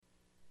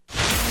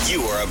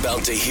You are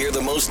about to hear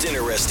the most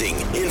interesting,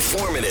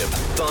 informative,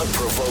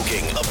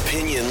 thought-provoking,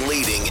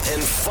 opinion-leading,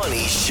 and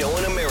funny show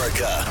in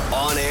America.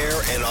 On air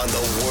and on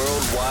the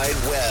World Wide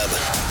Web.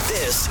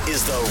 This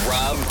is the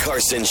Rob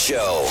Carson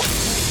Show.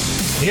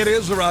 It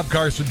is the Rob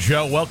Carson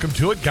Show. Welcome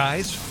to it,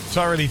 guys. It's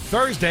already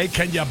Thursday.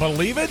 Can you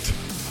believe it?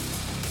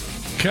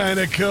 Kind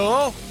of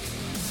cool.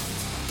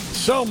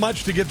 So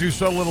much to get through,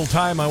 so little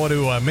time. I want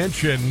to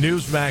mention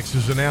Newsmax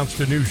has announced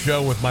a new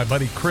show with my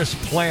buddy Chris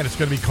Plant. It's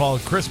going to be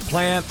called Chris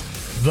Plant,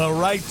 The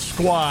Right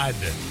Squad.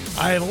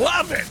 I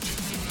love it.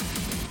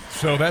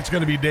 So that's going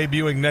to be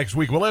debuting next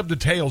week. We'll have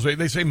details.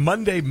 They say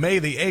Monday, May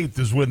the 8th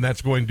is when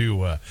that's going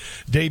to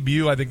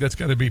debut. I think that's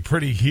going to be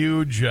pretty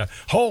huge. A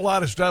whole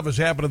lot of stuff has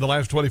happened in the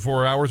last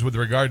 24 hours with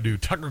regard to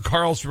Tucker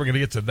Carlson. We're going to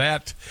get to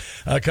that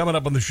coming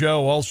up on the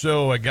show.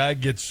 Also, a guy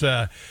gets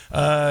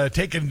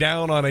taken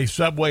down on a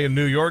subway in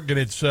New York, and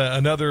it's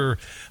another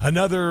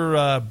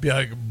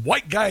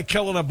white guy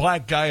killing a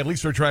black guy. At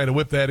least they're trying to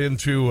whip that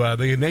into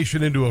the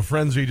nation into a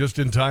frenzy just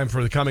in time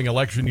for the coming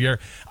election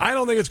year. I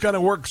don't think it's going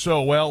to work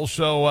so well,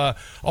 so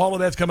all of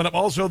that's coming up.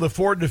 Also, the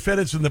four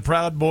defendants in the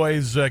Proud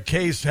Boys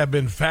case have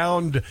been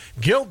found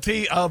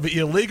guilty of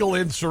illegal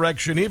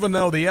insurrection, even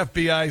though the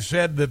FBI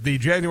said that the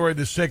January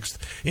the 6th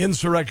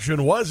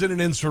insurrection wasn't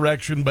an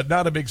insurrection, but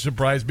not a big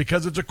surprise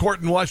because it's a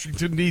court in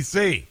Washington,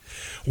 D.C.,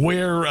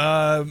 where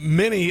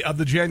many of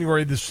the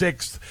January the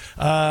 6th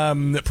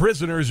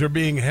prisoners are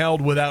being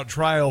held without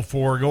trial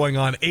for going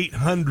on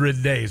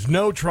 800 days.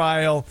 No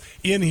trial,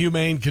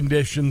 inhumane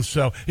conditions.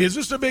 So is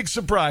this a big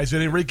surprise?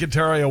 And Enrique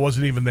Tarrio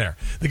wasn't even there.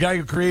 The guy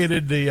who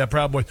created the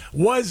Proud Boys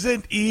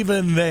wasn't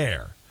even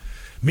there.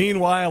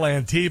 Meanwhile,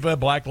 Antifa,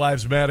 Black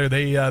Lives Matter,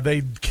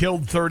 they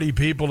killed 30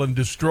 people and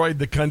destroyed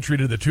the country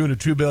to the tune of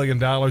 $2 billion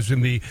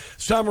in the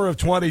summer of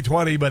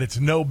 2020, but it's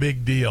no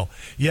big deal.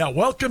 Yeah,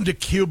 welcome to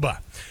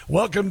Cuba.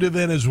 Welcome to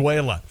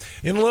Venezuela.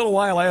 In a little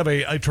while, I have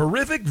a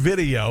terrific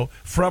video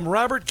from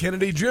Robert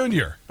Kennedy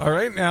Jr. All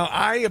right, now,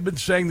 I have been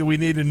saying that we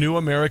need a new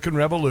American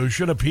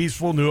revolution, a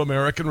peaceful new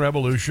American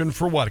revolution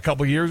for what, a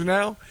couple years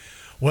now?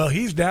 Well,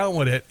 he's down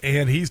with it,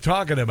 and he's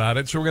talking about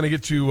it, so we're going to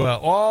get to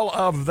all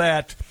of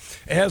that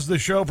as the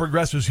show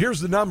progresses.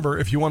 Here's the number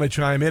if you want to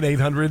chime in,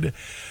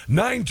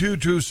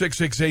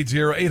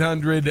 800-922-6680,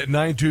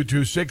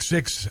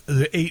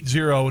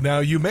 800-922-6680. Now,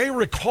 you may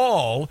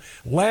recall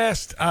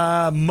Tuesday,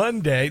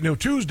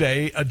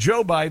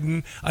 Joe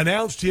Biden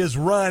announced his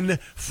run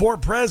for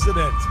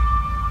president.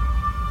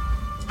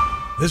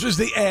 This is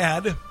the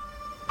ad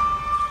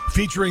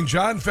featuring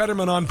John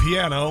Fetterman on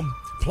piano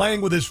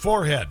playing with his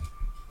forehead.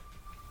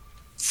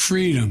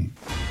 Freedom,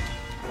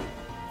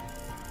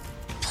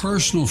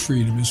 personal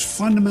freedom, is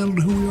fundamental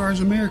to who we are as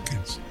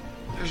Americans.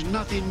 There's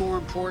nothing more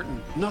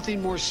important,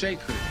 nothing more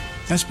sacred.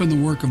 That's been the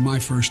work of my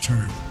first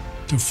term,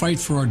 to fight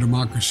for our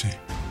democracy.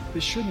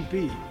 This shouldn't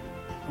be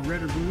a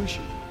red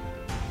revolution.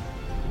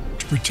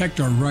 To protect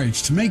our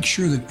rights, to make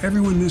sure that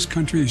everyone in this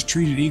country is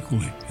treated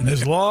equally. And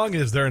as long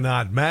as they're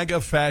not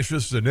MAGA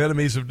fascists and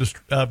enemies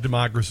of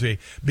democracy,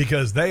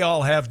 because they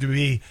all have to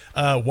be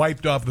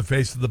wiped off the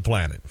face of the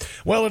planet.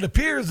 Well, it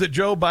appears that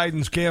Joe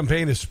Biden's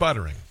campaign is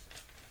sputtering.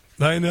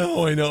 I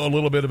know, a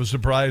little bit of a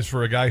surprise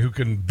for a guy who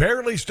can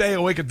barely stay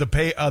awake at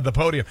the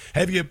podium.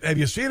 Have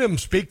you seen him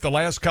speak the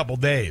last couple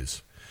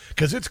days?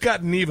 Because it's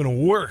gotten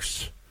even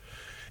worse.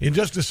 In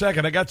just a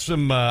second, I got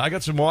some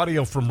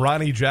audio from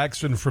Ronnie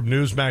Jackson from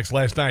Newsmax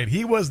last night.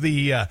 He was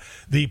the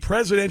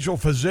presidential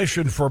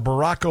physician for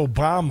Barack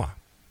Obama.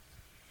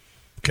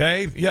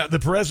 Okay? Yeah, the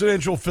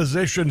presidential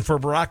physician for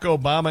Barack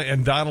Obama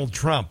and Donald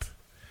Trump.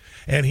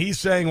 And he's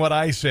saying what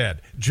I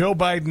said. Joe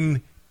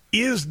Biden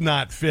is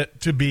not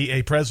fit to be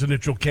a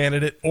presidential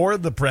candidate or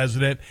the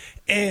president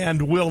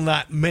and will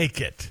not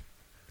make it.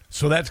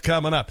 So that's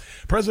coming up.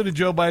 President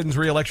Joe Biden's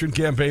re-election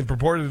campaign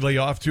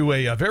purportedly off to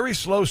a very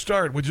slow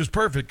start, which is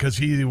perfect because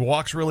he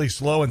walks really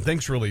slow and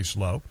thinks really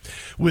slow,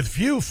 with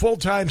few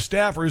full-time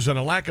staffers and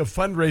a lack of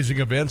fundraising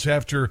events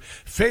after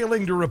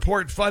failing to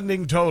report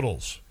funding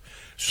totals.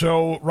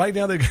 So right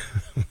now they've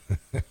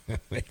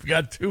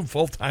got 2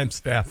 full-time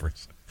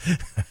staffers.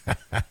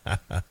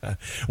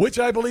 Which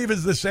I believe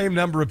is the same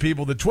number of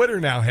people that Twitter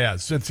now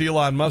has since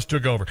Elon Musk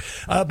took over.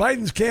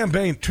 Biden's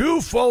campaign, 2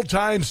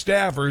 full-time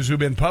staffers who've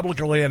been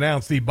publicly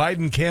announced. The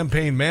Biden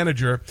campaign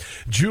manager,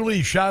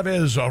 Julie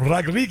Chavez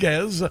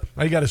Rodriguez.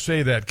 I got to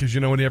say that because,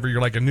 whenever you're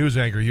like a news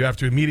anchor, you have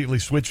to immediately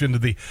switch into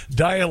the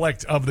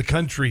dialect of the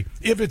country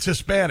if it's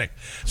Hispanic.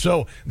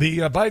 So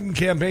the Biden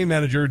campaign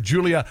manager,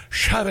 Julia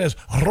Chavez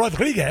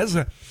Rodriguez,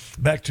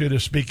 back to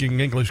the speaking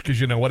English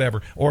because,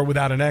 whatever, or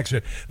without an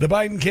accent. The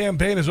Biden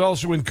campaign has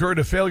also incurred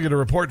a failure to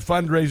report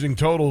fundraising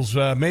totals,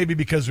 maybe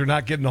because they're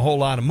not getting a whole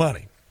lot of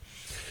money.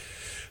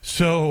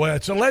 So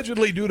it's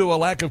allegedly due to a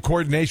lack of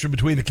coordination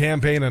between the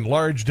campaign and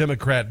large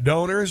Democrat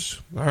donors.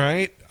 All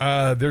right.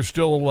 They're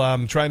still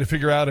trying to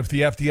figure out if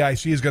the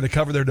FDIC is going to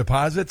cover their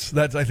deposits.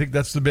 I think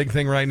that's the big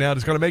thing right now.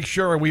 It's going to make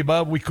sure we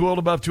cooled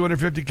above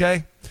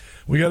 $250K.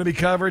 We got to be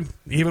covered,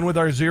 even with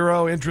our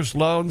zero interest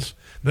loans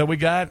that we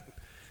got.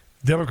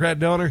 Democrat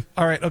donor?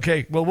 All right,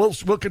 okay. Well,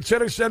 we'll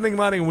consider sending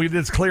money when we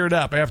just clear it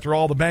up after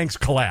all the banks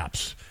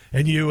collapse.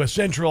 And you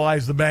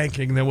centralize the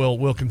banking, then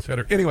we'll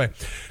consider. Anyway,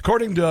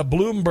 according to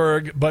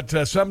Bloomberg, but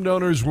some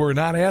donors were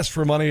not asked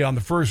for money on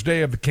the first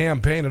day of the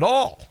campaign at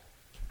all.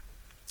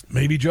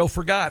 Maybe Joe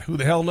forgot. Who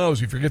the hell knows?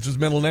 He forgets his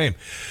middle name.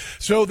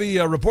 So the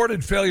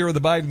reported failure of the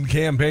Biden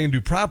campaign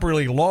to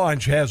properly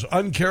launch has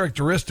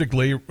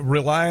uncharacteristically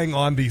relying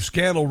on the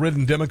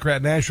scandal-ridden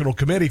Democrat National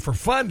Committee for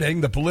funding.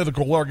 The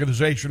political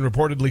organization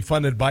reportedly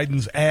funded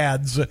Biden's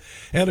ads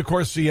and, of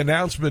course, the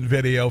announcement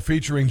video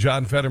featuring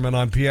John Fetterman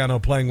on piano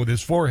playing with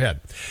his forehead.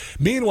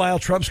 Meanwhile,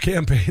 Trump's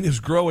campaign is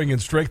growing in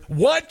strength.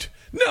 What?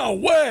 No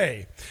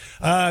way!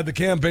 The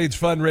campaign's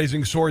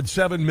fundraising soared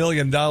 $7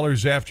 million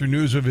after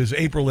news of his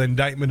April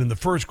indictment. In the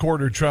first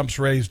quarter, Trump's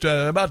raised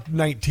about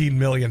 $19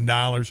 million.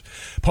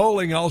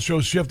 Polling also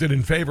shifted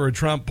in favor of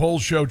Trump.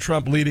 Polls show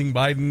Trump leading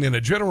Biden in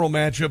a general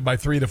matchup by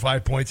 3 to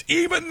 5 points,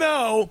 even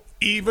though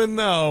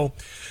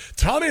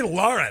Tommy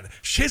Lauren,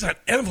 she's an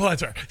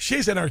influencer.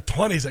 She's in her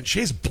 20s and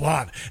she's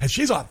blonde and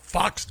she's on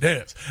Fox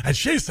News. And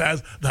she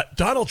says that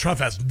Donald Trump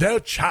has no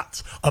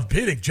chance of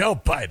beating Joe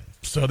Biden.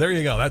 So there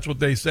you go. That's what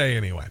they say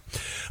anyway.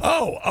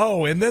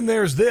 Oh, and then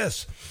there's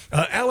this.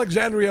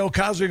 Alexandria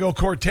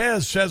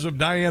Ocasio-Cortez says of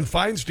Dianne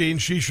Feinstein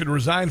she should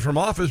resign from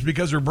office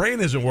because her brain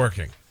isn't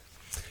working.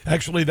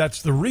 Actually,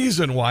 that's the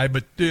reason why,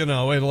 but,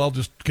 I'll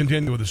just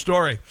continue with the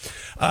story.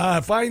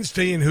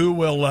 Feinstein, who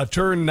will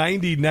turn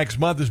 90 next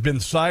month, has been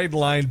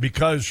sidelined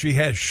because she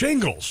has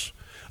shingles,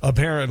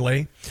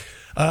 apparently.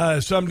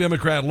 Some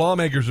Democrat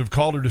lawmakers have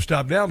called her to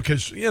stop down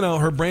because,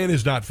 her brain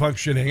is not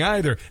functioning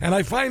either. And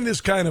I find this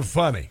kind of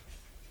funny,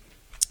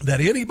 that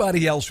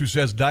anybody else who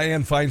says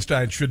Dianne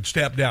Feinstein should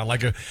step down,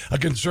 like a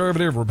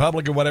conservative,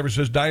 Republican, whatever,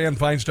 says Dianne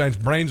Feinstein's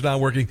brain's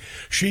not working,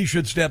 she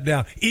should step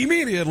down.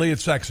 Immediately,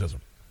 it's sexism.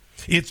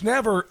 It's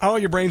never,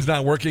 your brain's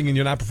not working and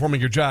you're not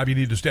performing your job, you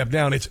need to step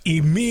down. It's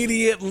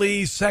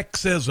immediately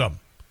sexism.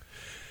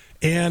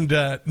 And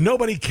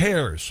nobody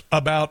cares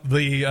about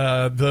the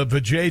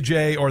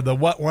JJ or the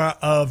what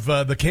of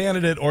the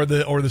candidate or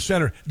the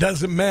senator.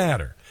 Doesn't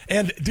matter.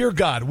 And, dear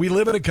God, we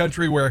live in a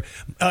country where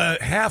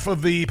half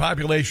of the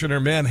population are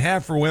men,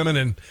 half are women,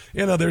 and,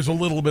 there's a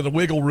little bit of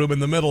wiggle room in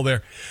the middle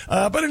there.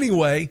 But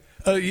anyway,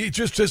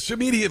 just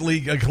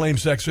immediately claim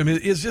sexism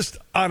is just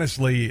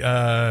honestly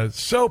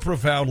so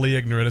profoundly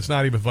ignorant. It's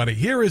not even funny.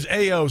 Here is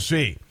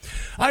AOC.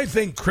 I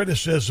think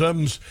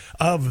criticisms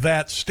of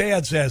that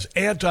stance as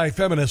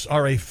anti-feminist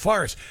are a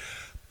farce.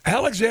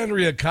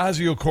 Alexandria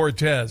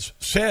Ocasio-Cortez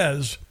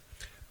says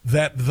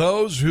that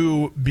those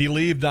who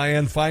believe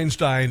Dianne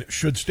Feinstein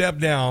should step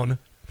down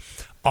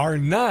are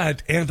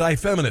not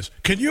anti-feminists.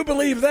 Can you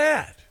believe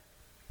that?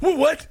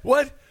 What?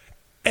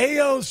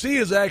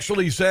 AOC is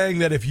actually saying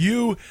that if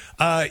you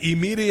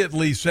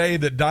immediately say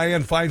that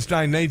Dianne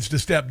Feinstein needs to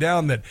step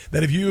down, that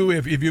if you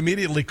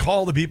immediately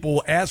call the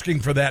people asking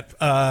for that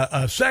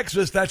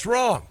sexist, that's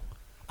wrong.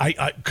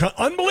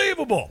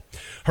 Unbelievable.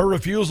 Her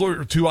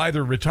refusal to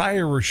either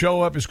retire or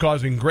show up is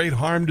causing great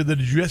harm to the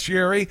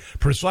judiciary,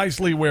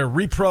 precisely where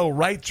repro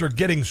rights are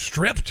getting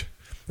stripped.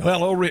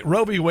 Well,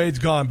 Roe v. Wade's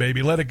gone,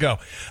 baby. Let it go.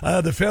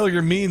 The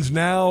failure means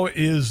now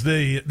is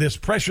this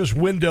precious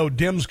window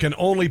Dems can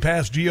only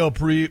pass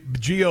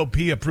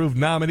GOP-approved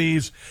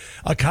nominees,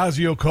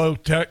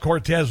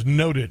 Ocasio-Cortez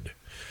noted.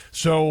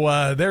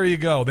 So there you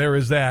go. There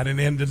is that. And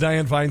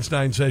Dianne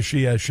Feinstein says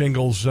she has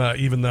shingles,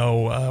 even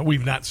though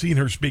we've not seen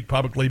her speak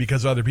publicly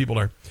because other people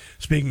are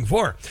speaking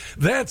for her.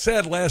 That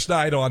said, last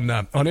night on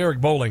Eric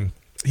Bolling,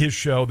 his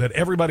show that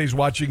everybody's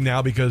watching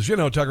now because,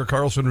 Tucker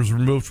Carlson was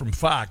removed from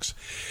Fox.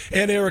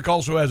 And Eric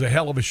also has a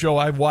hell of a show.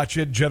 I watch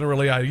it.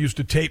 Generally, I used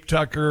to tape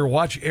Tucker,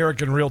 watch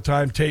Eric in real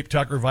time, tape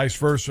Tucker, vice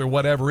versa, or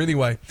whatever.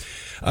 Anyway,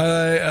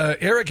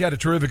 Eric had a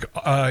terrific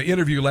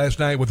interview last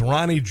night with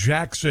Ronnie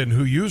Jackson,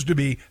 who used to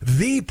be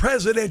the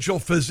presidential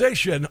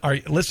physician,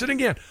 listen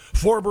again,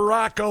 for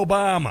Barack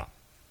Obama.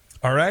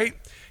 All right?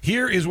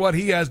 Here is what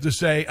he has to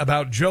say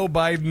about Joe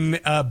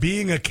Biden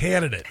being a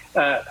candidate.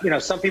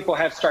 Some people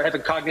start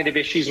having cognitive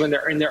issues when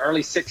they're in their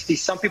early 60s.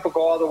 Some people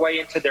go all the way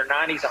into their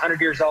 90s, 100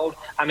 years old.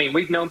 I mean,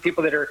 we've known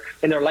people that are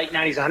in their late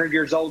 90s, 100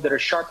 years old, that are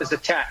sharp as a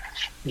tack.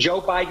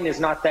 Joe Biden is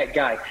not that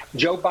guy.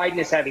 Joe Biden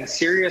is having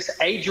serious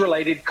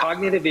age-related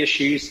cognitive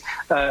issues.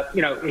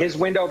 His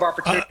window of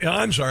opportunity.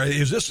 I'm sorry.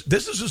 This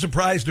is a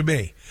surprise to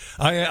me.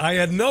 I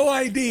had no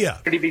idea.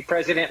 To be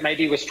president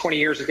maybe was 20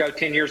 years ago,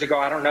 10 years ago.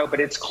 I don't know,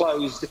 but it's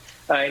closed.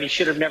 And he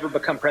should have never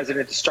become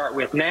president to start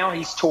with. Now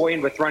he's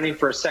toying with running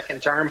for a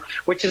second term,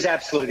 which is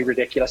absolutely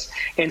ridiculous.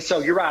 And so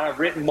you're right. I've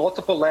written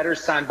multiple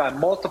letters signed by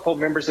multiple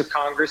members of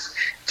Congress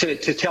to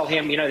tell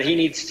him, that he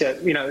needs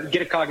to,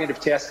 get a cognitive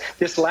test.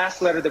 This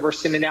last letter that we're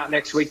sending out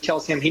next week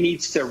tells him he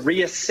needs to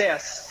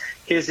reassess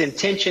his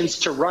intentions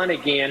to run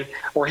again,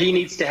 or he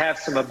needs to have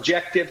some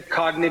objective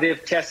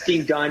cognitive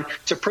testing done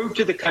to prove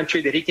to the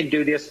country that he can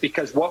do this.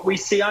 Because what we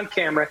see on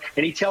camera,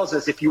 and he tells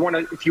us, if you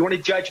want to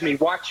judge me,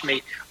 watch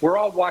me. We're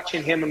all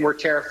watching him and we're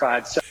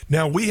terrified. So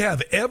Now, we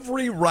have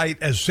every right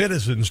as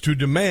citizens to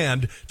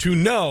demand to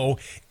know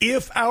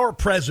if our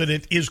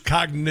president is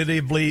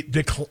cognitively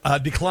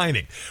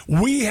declining.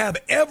 We have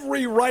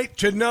every right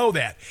to know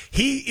that.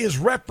 He is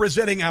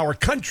representing our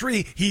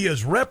country. He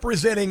is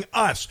representing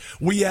us.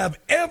 We have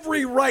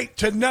every right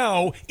to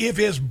know if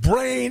his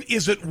brain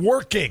isn't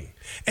working.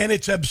 And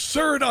it's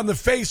absurd on the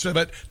face of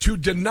it to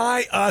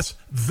deny us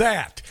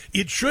that.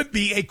 It should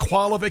be a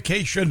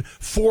qualification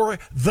for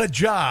the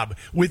job.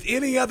 With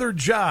any other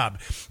job,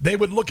 they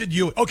would look at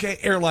you, okay,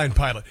 airline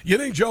pilot. You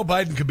think Joe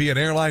Biden could be an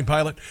airline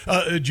pilot?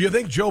 Do you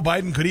think Joe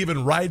Biden could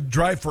even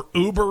drive for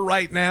Uber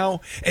right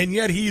now? And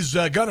yet he's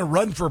going to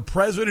run for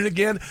president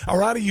again?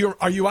 Are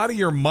you out of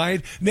your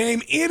mind?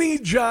 Name any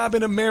job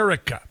in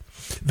America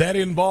that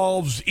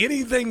involves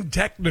anything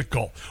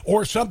technical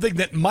or something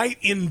that might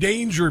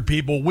endanger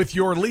people with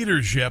your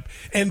leadership,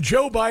 and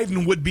Joe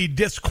Biden would be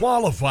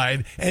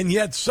disqualified, and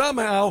yet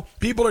somehow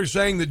people are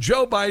saying that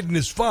Joe Biden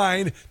is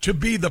fine to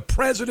be the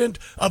president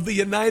of the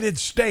United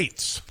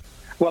States.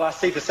 Well, I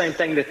see the same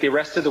thing that the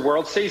rest of the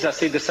world sees. I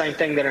see the same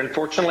thing that,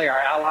 unfortunately, our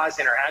allies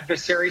and our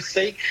adversaries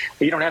see.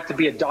 You don't have to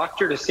be a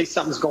doctor to see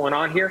something's going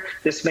on here.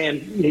 This man,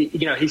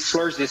 he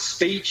slurs his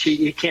speech.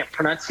 He can't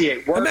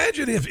pronunciate words.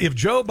 Imagine if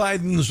Joe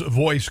Biden's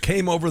voice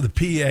came over the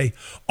PA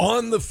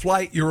on the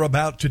flight you're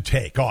about to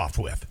take off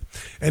with.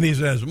 And he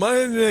says,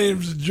 my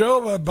name's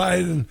Joe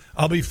Biden.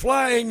 I'll be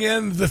flying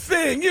in the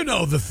thing. You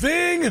know, the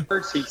thing.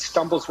 He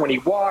stumbles when he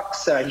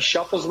walks. He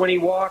shuffles when he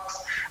walks.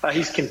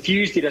 He's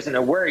confused. He doesn't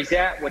know where he's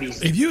at, what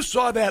he's... If you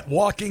saw that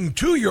walking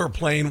to your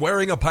plane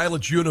wearing a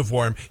pilot's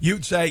uniform,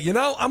 you'd say,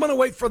 I'm going to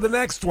wait for the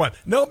next one.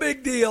 No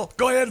big deal.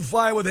 Go ahead and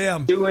fly with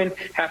him. Doing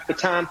half the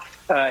time.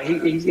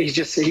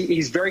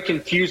 He's very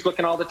confused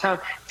looking all the time.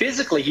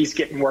 Physically, he's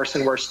getting worse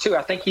and worse, too.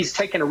 I think he's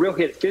taken a real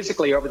hit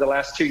physically over the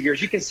last 2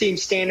 years. You can see him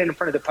standing in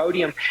front of the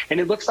podium, and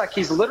it looks like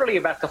he's literally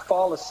about to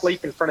fall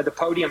asleep in front of the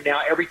podium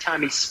now every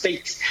time he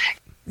speaks.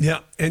 Yeah,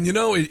 and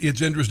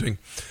it's interesting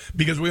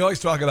because we always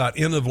talk about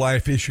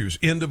end-of-life issues.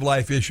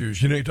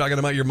 You're talking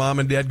about your mom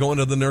and dad going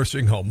to the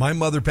nursing home. My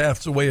mother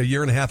passed away a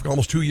year and a half,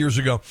 almost 2 years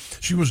ago.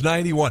 She was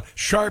 91,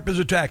 sharp as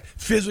a tack,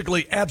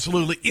 physically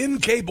absolutely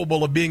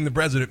incapable of being the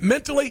president.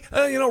 Mentally,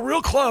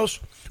 real close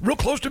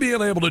to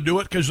being able to do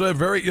it because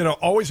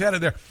always had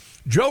it there.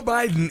 Joe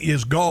Biden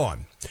is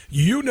gone.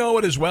 You know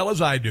it as well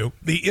as I do.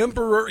 The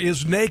emperor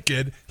is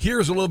naked.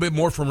 Here's a little bit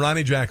more from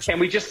Ronnie Jackson. And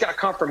we just got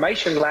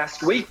confirmation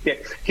last week that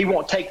he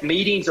won't take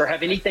meetings or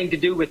have anything to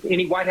do with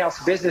any White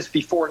House business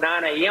before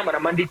 9 a.m. on a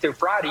Monday through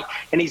Friday.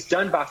 And he's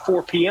done by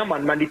 4 p.m.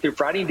 on Monday through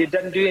Friday. And he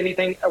doesn't do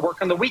anything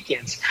work on the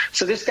weekends.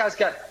 So this guy's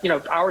got,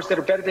 hours that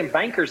are better than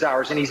bankers'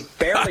 hours. And he's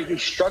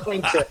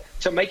struggling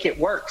to make it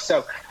work.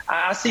 So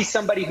I see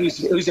somebody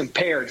who's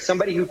impaired,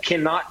 somebody who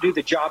cannot do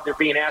the job they're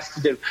being asked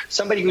to do,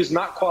 somebody who's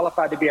not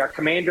qualified to be our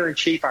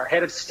commander-in-chief, our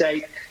head of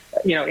state,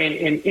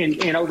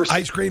 and oversee.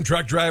 Ice cream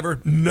truck driver,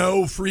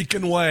 no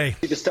freaking way.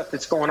 The stuff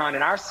that's going on,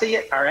 and I see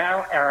it. Our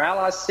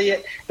allies see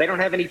it. They don't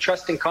have any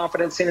trust and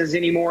confidence in us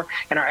anymore,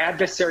 and our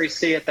adversaries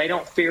see it. They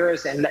don't fear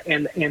us, and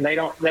they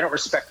don't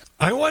respect us.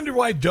 I wonder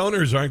why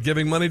donors aren't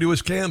giving money to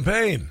his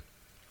campaign.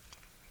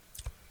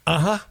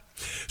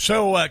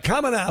 So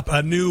coming up,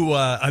 a new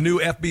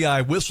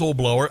FBI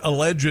whistleblower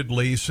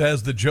allegedly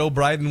says that Joe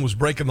Biden was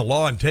breaking the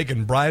law and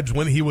taking bribes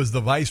when he was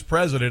the vice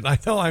president. I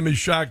know I'm as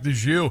shocked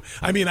as you.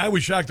 I mean, I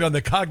was shocked on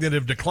the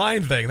cognitive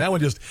decline thing. That one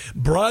just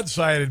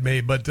broadsided me,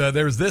 but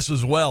there's this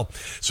as well.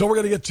 So we're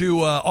going to get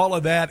to all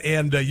of that,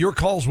 and your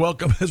call's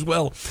welcome as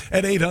well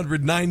at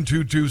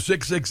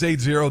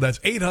 800-922-6680. That's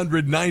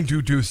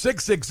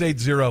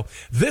 800-922-6680.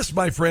 This,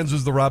 my friends,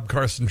 is the Rob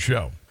Carson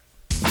Show.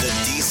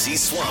 The D.C.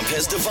 swamp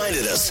has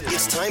divided us.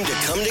 It's time to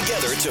come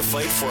together to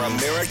fight for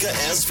America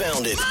as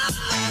founded.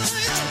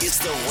 It's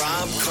the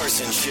Rob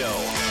Carson Show.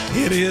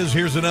 It is.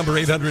 Here's the number,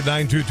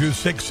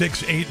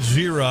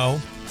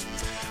 800-922-6680.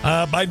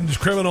 Biden's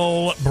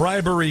criminal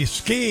bribery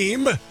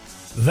scheme.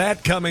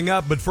 That coming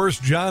up. But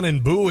first, John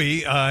in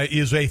Bowie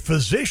is a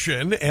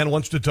physician and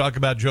wants to talk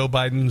about Joe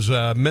Biden's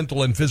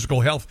mental and physical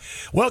health.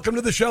 Welcome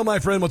to the show, my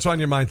friend. What's on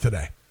your mind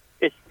today?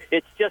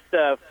 It's just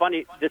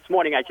funny. This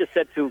morning, I just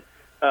said to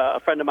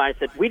a friend of mine,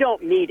 said, we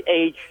don't need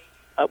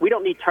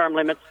term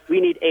limits.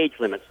 We need age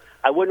limits.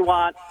 I wouldn't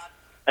want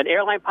an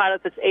airline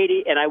pilot that's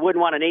 80, and I wouldn't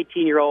want an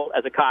 18-year-old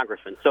as a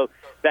congressman. So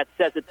that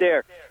says it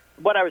there.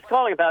 What I was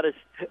calling about is,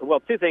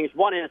 two things.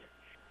 One is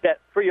that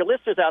for your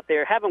listeners out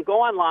there, have them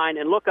go online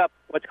and look up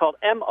what's called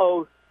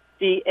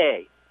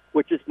MOCA,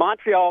 which is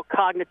Montreal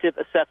Cognitive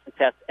Assessment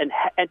Test, and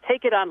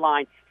take it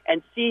online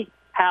and see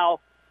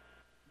how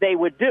they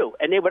would do.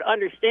 And they would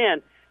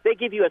understand. They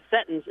give you a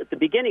sentence at the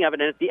beginning of it,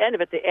 and at the end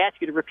of it, they ask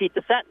you to repeat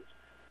the sentence.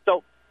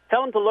 So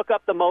tell them to look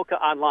up the MOCA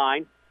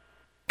online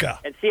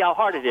and see how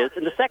hard it is.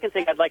 And the second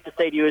thing I'd like to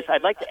say to you is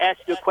I'd like to ask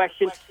you a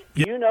question.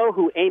 Do you know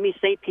who Amy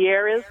St.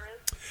 Pierre is?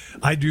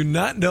 I do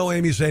not know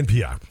Amy St.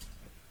 Pierre.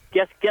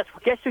 Guess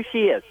who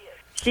she is.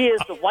 She is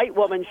the white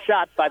woman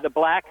shot by the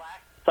black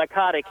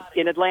psychotic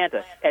in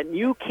Atlanta. And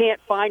you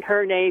can't find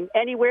her name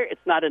anywhere.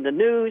 It's not in the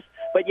news.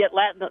 But yet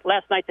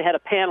last night they had a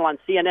panel on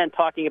CNN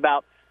talking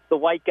about the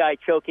white guy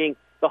choking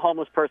the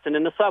homeless person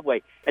in the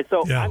subway. And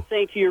so I'm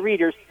saying to your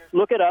readers,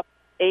 look it up.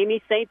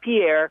 Amy St.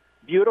 Pierre,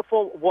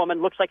 beautiful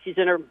woman, looks like she's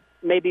in her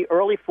maybe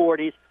early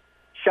 40s,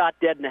 shot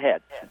dead in the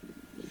head.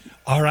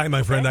 All right,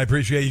 my friend. I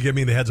appreciate you giving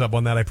me the heads up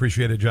on that. I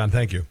appreciate it, John.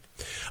 Thank you.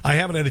 I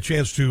haven't had a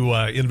chance to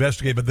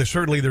investigate, but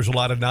there's a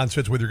lot of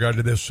nonsense with regard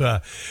to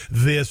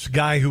this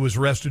guy who was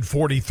arrested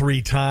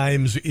 43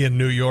 times in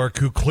New York,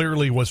 who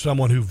clearly was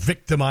someone who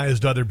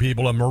victimized other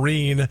people. A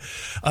Marine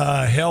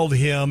held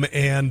him,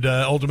 and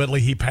ultimately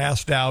he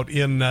passed out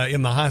in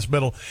the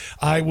hospital.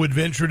 I would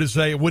venture to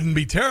say it wouldn't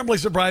be terribly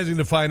surprising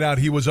to find out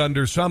he was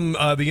under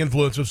the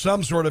influence of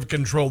some sort of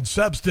controlled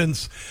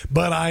substance.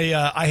 But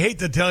I hate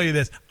to tell you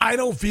this, I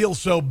don't feel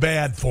so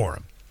bad for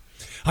him.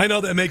 I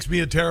know that makes me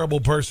a terrible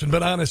person,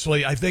 but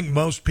honestly, I think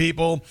most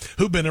people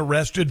who've been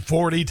arrested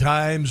 40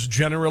 times,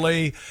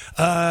 generally,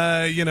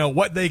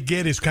 what they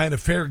get is kind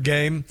of fair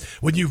game.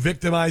 When you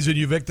victimize and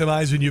you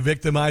victimize and you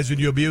victimize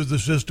and you abuse the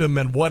system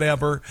and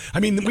whatever.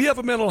 I mean, we have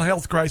a mental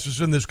health crisis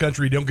in this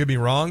country, don't get me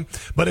wrong,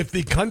 but if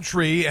the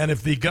country and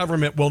if the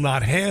government will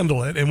not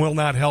handle it and will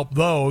not help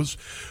those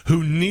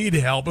who need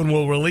help and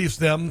will release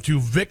them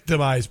to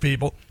victimize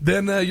people,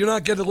 then you're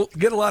not going to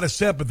get a lot of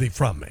sympathy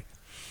from me.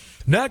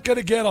 Not going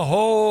to get a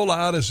whole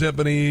lot of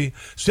sympathy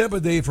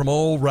from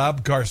old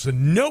Rob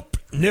Carson. Nope.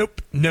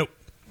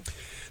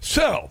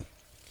 So,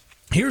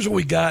 here's what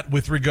we got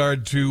with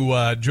regard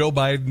to Joe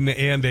Biden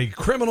and a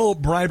criminal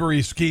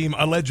bribery scheme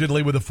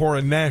allegedly with a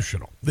foreign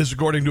national. This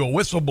according to a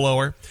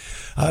whistleblower.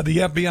 The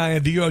FBI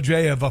and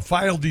DOJ have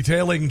filed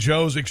detailing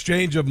Joe's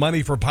exchange of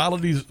money for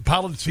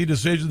policy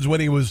decisions when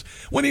he was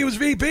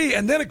VP.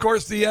 And then, of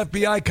course, the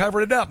FBI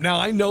covered it up. Now,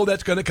 I know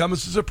that's going to come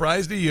as a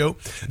surprise to you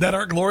that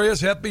our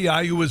glorious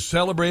FBI, who was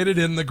celebrated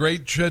in the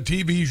great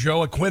TV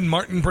show, a Quinn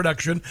Martin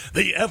production,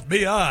 the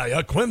FBI,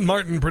 a Quinn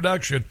Martin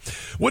production,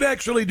 would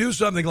actually do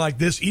something like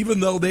this, even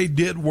though they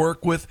did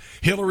work with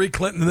Hillary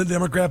Clinton and the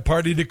Democrat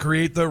Party to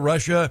create the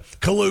Russia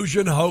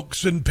collusion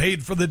hoax and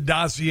paid for the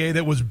dossier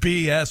that was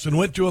BS and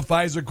went to a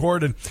FISA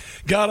court and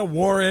got a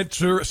warrant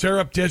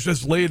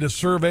surreptitiously to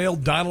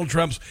surveil Donald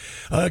Trump's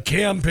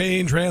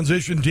campaign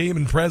transition team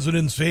and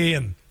presidency.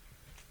 And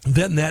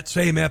then that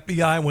same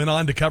FBI went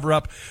on to cover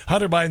up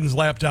Hunter Biden's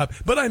laptop.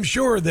 But I'm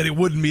sure that it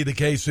wouldn't be the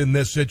case in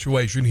this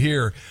situation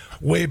here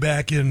way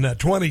back in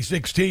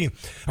 2016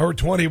 or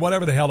 20,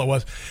 whatever the hell it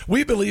was.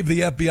 We believe the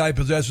FBI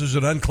possesses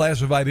an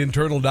unclassified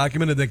internal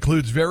document that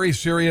includes very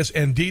serious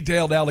and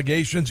detailed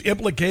allegations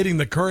implicating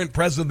the current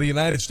president of the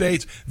United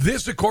States.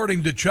 This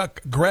according to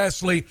Chuck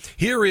Grassley.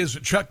 Here is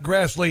Chuck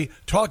Grassley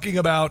talking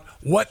about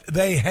what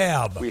they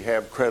have. We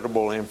have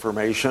credible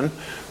information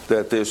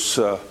that this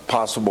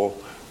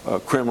possible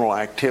criminal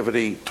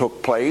activity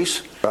took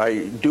place.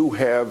 I do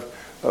have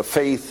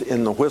faith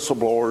in the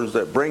whistleblowers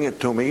that bring it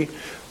to me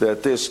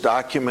that this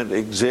document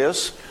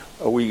exists.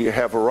 We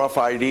have a rough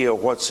idea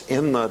of what's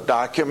in the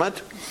document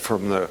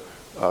from the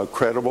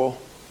credible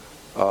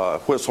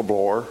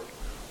whistleblower.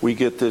 We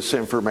get this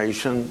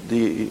information.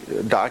 The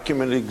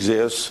document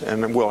exists,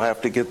 and we'll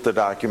have to get the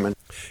document.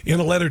 In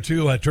a letter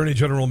to Attorney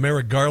General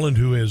Merrick Garland,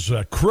 who is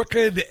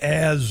crooked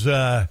as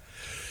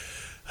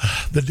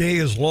the day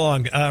is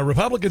long.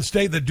 Republicans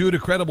state that due to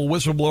credible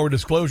whistleblower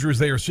disclosures,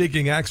 they are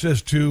seeking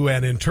access to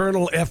an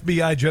internal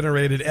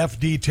FBI-generated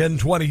FD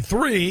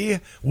 1023,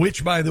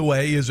 which, by the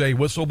way, is a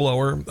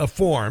whistleblower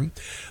form.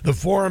 The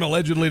form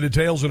allegedly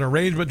details an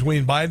arrangement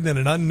between Biden and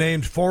an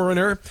unnamed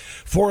foreigner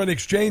for an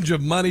exchange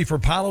of money for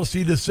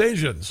policy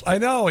decisions. I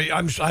know,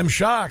 I'm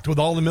shocked with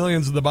all the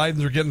millions that the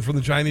Bidens are getting from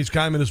the Chinese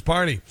Communist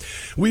Party.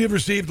 We have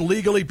received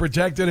legally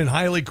protected and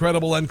highly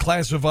credible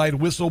unclassified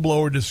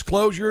whistleblower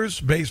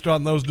disclosures. Based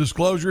on those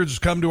disclosures, it's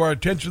come to our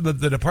attention that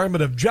the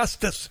Department of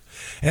Justice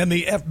and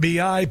the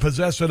FBI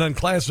possess an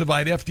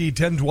unclassified FD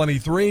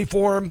 1023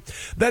 form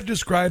that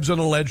describes an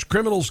alleged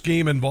criminal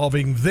scheme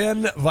involving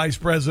then Vice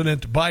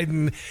President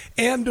Biden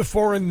and a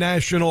foreign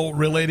national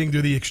relating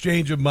to the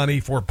exchange of money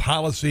for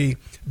policy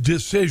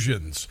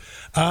decisions.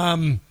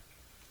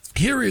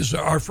 Here is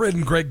our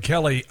friend Greg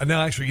Kelly.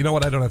 Now, actually, you know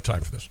what? I don't have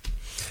time for this.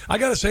 I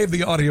got to save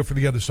the audio for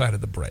the other side of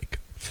the break.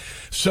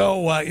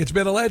 So it's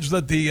been alleged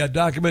that the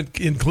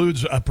document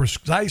includes a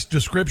precise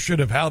description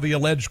of how the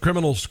alleged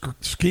criminal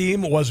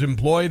scheme was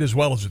employed as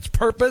well as its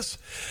purpose.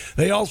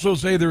 They also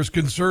say there's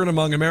concern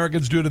among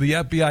Americans due to the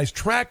FBI's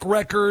track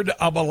record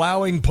of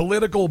allowing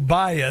political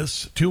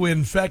bias to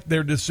infect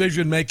their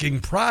decision-making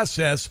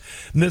process,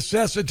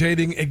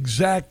 necessitating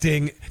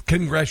exacting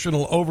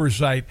congressional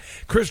oversight.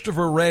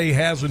 Christopher Wray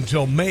has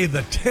until May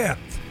the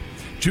 10th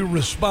to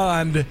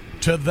respond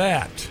to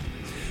that.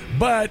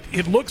 But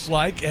it looks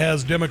like,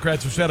 as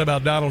Democrats have said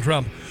about Donald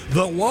Trump,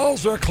 the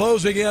walls are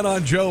closing in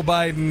on Joe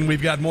Biden.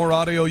 We've got more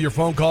audio, your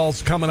phone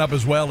calls coming up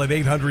as well at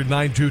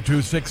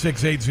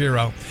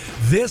 800-922-6680.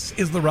 This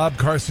is the Rob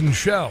Carson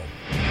Show.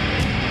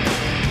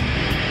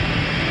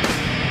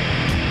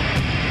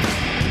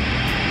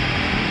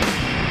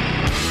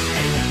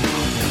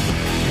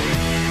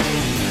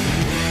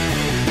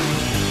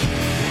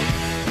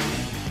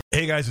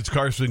 Hey guys, it's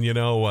Carson.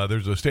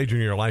 There's a stage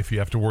in your life you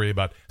have to worry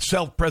about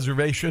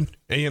self-preservation.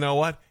 And you know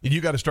what?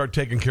 You got to start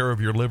taking care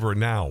of your liver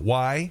now.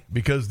 Why?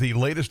 Because the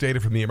latest data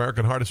from the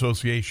American Heart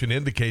Association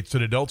indicates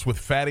that adults with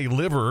fatty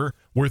liver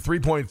were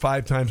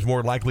 3.5 times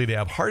more likely to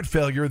have heart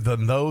failure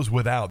than those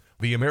without.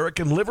 The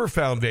American Liver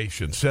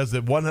Foundation says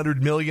that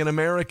 100 million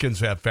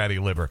Americans have fatty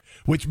liver,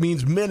 which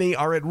means many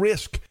are at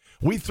risk.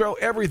 We throw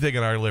everything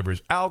in our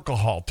livers: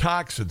 alcohol,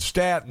 toxins,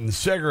 statins,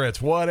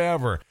 cigarettes,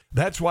 whatever.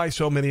 That's why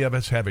so many of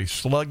us have a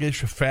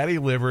sluggish, fatty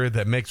liver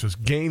that makes us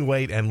gain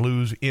weight and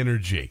lose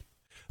energy.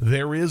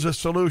 There is a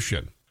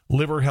solution.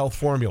 Liver Health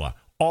Formula.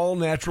 All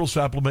natural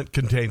supplement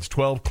contains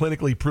 12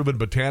 clinically proven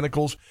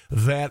botanicals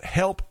that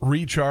help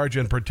recharge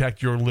and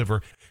protect your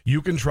liver.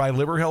 You can try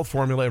Liver Health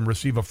Formula and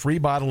receive a free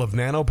bottle of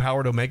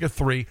nano-powered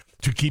omega-3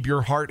 to keep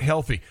your heart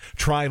healthy.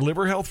 Try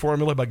Liver Health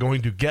Formula by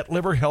going to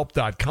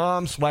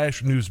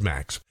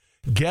getliverhelp.com/Newsmax.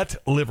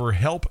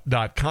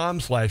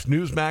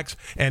 Getliverhelp.com/Newsmax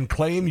and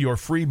claim your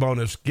free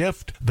bonus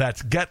gift.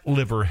 That's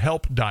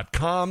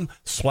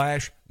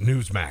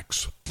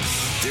getliverhelp.com/Newsmax.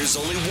 There's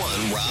only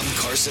one Rob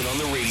Carson on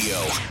the radio.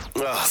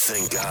 Oh,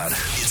 thank God.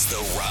 It's the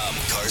Rob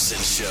Carson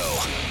Show.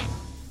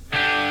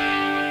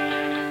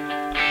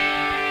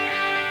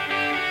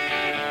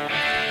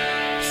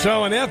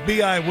 So an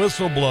FBI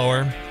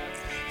whistleblower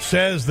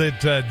says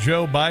that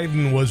Joe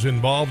Biden was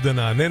involved in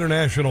an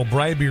international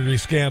bribery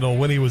scandal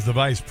when he was the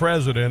vice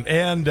president,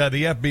 and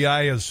the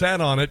FBI has sat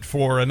on it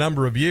for a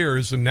number of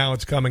years, and now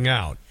it's coming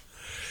out.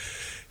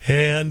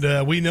 And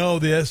we know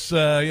this,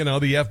 the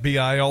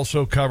FBI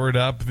also covered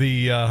up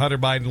the Hunter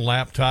Biden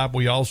laptop.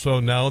 We also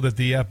know that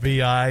the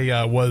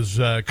FBI was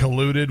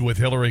colluded with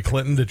Hillary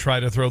Clinton to try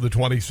to throw the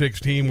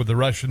 2016 with the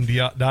Russian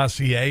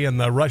dossier and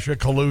the Russia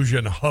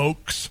collusion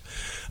hoax,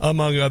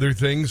 among other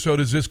things. So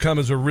does this come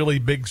as a really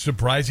big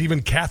surprise?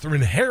 Even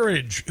Catherine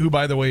Herridge, who,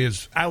 by the way,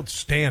 is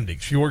outstanding.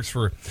 She works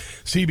for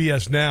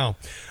CBS Now.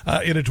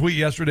 In a tweet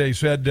yesterday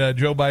said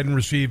Joe Biden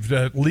received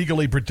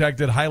legally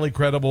protected, highly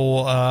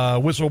credible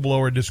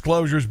whistleblower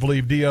disclosures.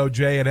 Believe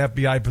DOJ and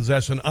FBI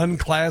possess an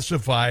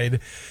unclassified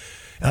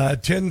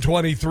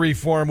 1023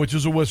 form, which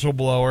is a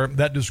whistleblower,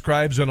 that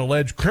describes an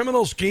alleged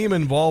criminal scheme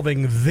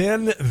involving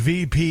then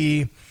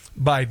VP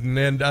Biden.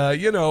 And,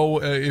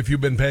 if you've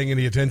been paying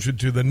any attention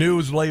to the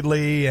news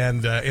lately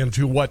and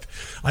to what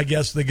I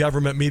guess the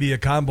government media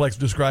complex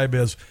describe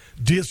as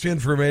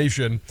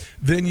disinformation,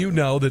 then you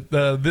know that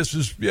this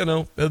is,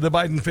 the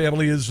Biden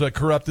family is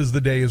corrupt as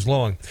the day is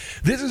long.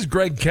 This is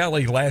Greg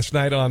Kelly last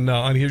night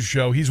on his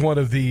show. He's one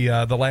of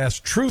the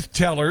last truth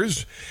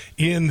tellers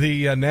in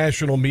the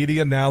national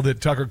media now that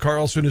Tucker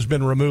Carlson has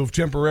been removed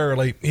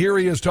temporarily. Here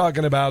he is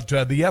talking about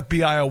the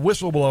FBI, a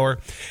whistleblower.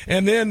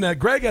 And then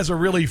Greg has a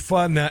really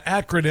fun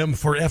acronym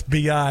for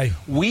FBI.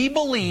 We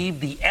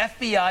believe the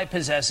FBI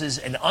possesses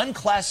an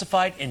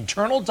unclassified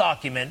internal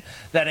document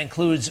that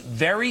includes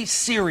very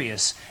serious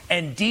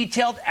and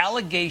detailed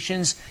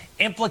allegations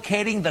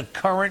implicating the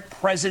current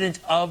president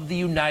of the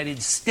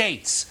United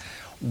States.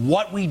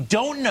 What we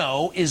don't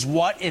know is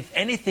what, if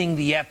anything,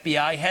 the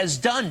FBI has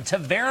done to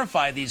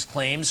verify these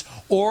claims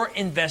or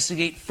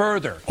investigate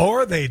further.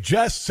 Or they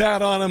just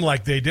sat on them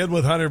like they did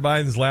with Hunter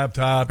Biden's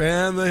laptop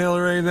and the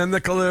Hillary and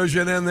the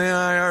collusion and the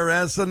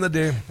IRS and the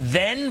deal.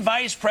 Then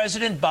Vice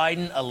President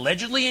Biden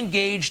allegedly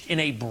engaged in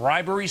a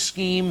bribery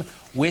scheme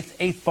with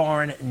a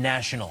foreign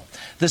national.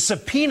 The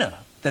subpoena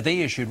that they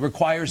issued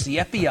requires the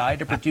FBI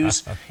to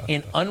produce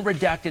in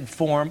unredacted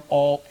form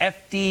all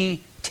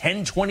FD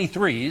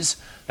 1023s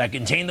that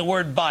contain the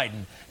word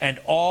Biden and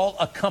all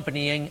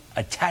accompanying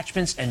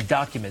attachments and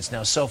documents.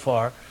 Now, so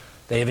far,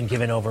 they haven't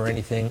given over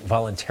anything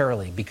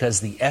voluntarily because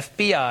the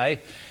FBI,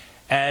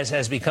 as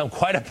has become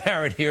quite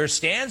apparent here,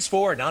 stands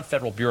for not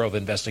Federal Bureau of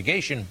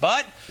Investigation,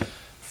 but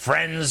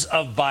Friends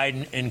of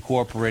Biden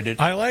Incorporated.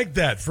 I like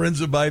that,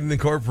 Friends of Biden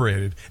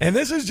Incorporated. And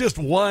this is just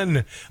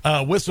one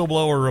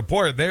whistleblower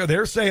report.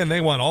 They're saying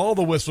they want all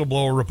the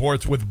whistleblower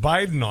reports with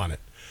Biden on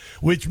it,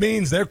 which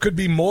means there could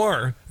be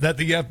more that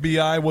the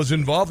FBI was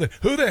involved in.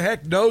 Who the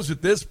heck knows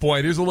at this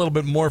point? Here's a little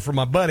bit more from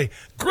my buddy,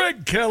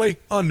 Greg Kelly,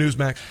 on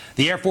Newsmax.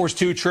 The Air Force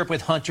Two trip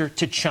with Hunter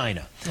to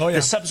China. Oh, yeah.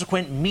 The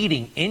subsequent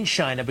meeting in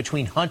China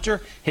between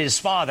Hunter, his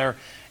father,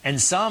 and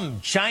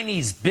some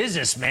Chinese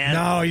businessman.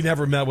 No, he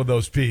never met with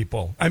those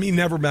people. I mean,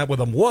 never met with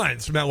them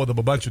once, met with them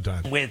a bunch of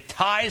times. With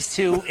ties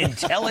to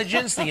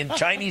intelligence, the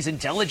Chinese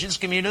intelligence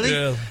community.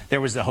 Yeah.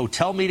 There was the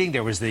hotel meeting.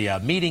 There was the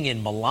meeting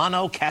in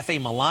Milano, Cafe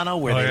Milano,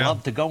 where they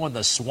love to go in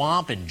the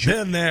swamp. And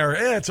been there.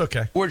 It's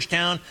okay.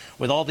 Georgetown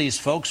with all these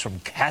folks from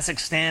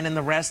Kazakhstan and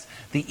the rest.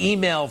 The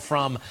email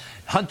from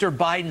Hunter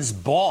Biden's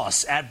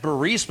boss at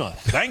Burisma.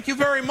 Thank you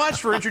very much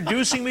for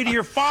introducing me to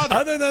your father.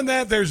 Other than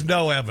that, there's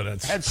no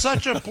evidence. It's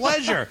such a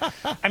pleasure.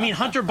 I mean,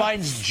 Hunter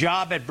Biden's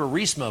job at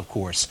Burisma, of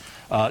course.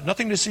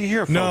 Nothing to see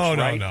here, folks,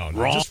 right? No.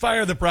 Just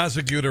fire the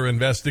prosecutor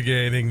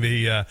investigating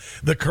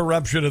the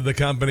corruption of the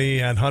company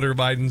and Hunter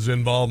Biden's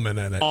involvement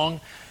in it.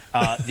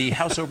 The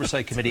House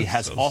Oversight Committee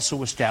has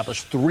also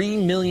established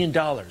 $3 million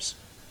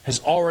has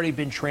already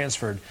been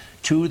transferred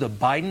to the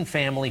Biden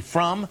family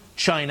from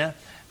China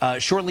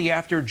shortly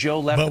after Joe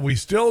left. But we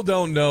still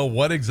don't know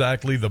what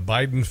exactly the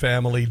Biden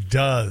family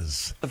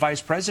does. The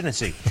vice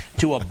presidency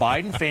to a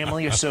Biden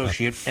family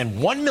associate, and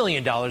 $1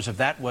 million of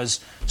that was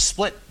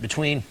split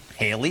between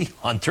Haley,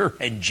 Hunter,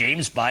 and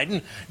James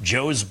Biden,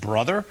 Joe's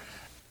brother.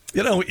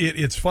 You know,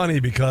 it's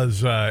funny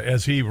because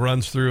as he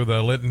runs through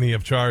the litany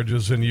of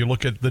charges and you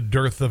look at the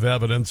dearth of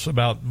evidence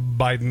about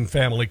Biden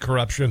family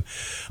corruption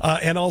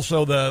and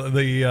also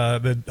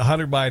the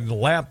Hunter Biden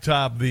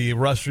laptop, the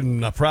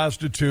Russian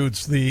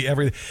prostitutes, the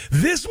everything,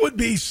 this would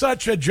be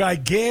such a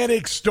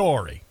gigantic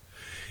story.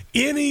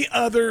 Any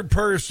other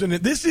person,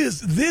 this is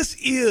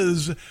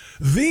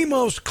the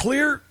most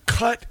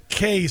clear-cut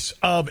case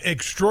of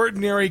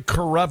extraordinary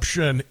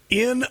corruption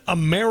in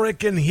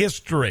American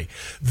history.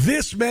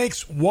 This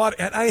makes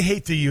and I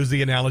hate to use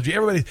the analogy.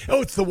 Everybody,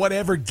 it's the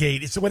whatever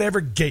gate. It's the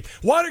whatever gate.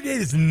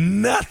 Watergate is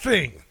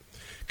nothing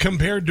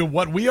compared to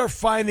what we are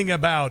finding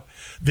about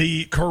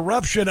the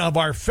corruption of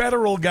our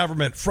federal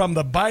government, from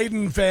the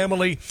Biden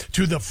family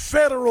to the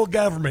federal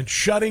government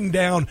shutting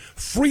down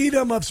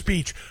freedom of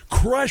speech,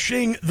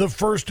 crushing the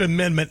First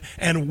Amendment,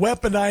 and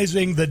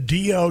weaponizing the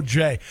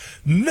DOJ.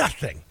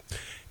 Nothing.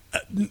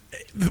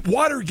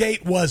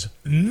 Watergate was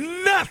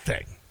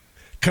nothing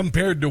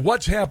compared to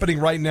what's happening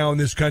right now in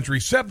this country.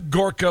 Sepp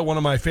Gorka, one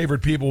of my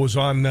favorite people, was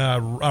on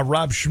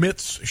Rob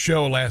Schmidt's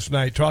show last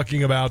night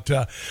talking about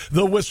the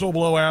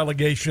whistleblower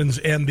allegations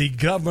and the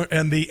government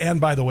and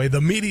by the way,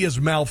 the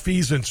media's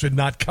malfeasance in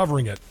not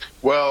covering it.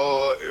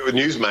 Well,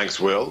 Newsmax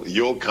will.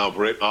 You'll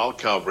cover it. I'll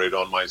cover it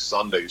on my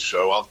Sunday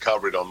show. I'll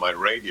cover it on my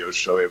radio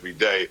show every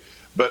day.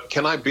 But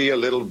can I be a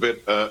little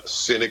bit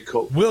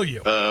cynical? Will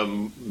you?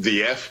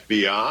 The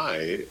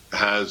FBI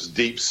has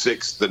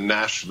deep-sixed the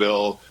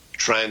Nashville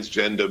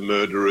Transgender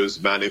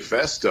Murderers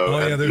Manifesto,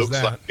 and it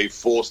looks like they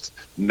forced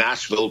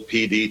Nashville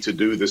PD to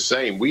do the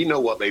same. We know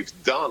what they've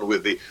done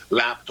with the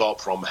laptop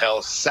from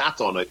hell,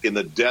 sat on it in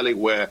the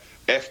Delaware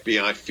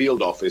FBI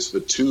field office for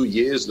 2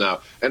 years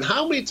now. And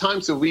how many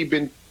times have we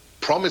been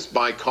promised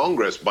by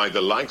Congress, by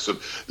the likes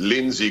of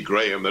Lindsey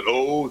Graham, that,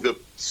 the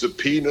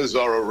subpoenas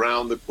are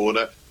around the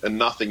corner, and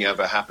nothing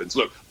ever happens?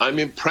 Look, I'm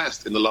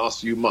impressed in the last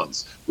few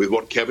months with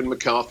what Kevin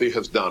McCarthy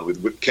has done,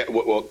 with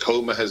what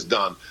Comer has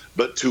done.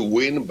 But to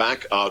win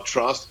back our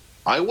trust,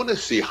 I want to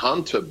see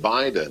Hunter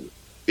Biden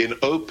in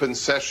open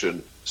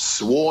session,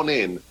 sworn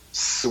in,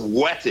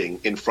 sweating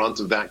in front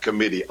of that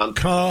committee.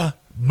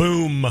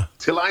 Boom.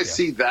 Till I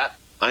see that,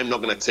 I'm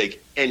not going to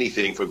take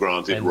anything for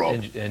granted,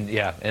 Rob. And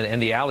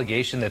the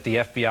allegation that the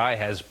FBI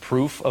has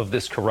proof of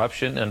this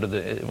corruption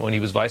when he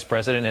was vice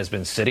president has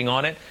been sitting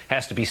on it,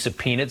 has to be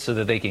subpoenaed so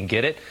that they can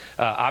get it.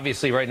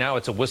 Obviously, right now,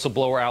 it's a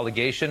whistleblower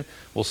allegation.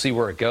 We'll see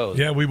where it goes.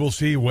 Yeah, we will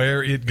see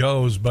where it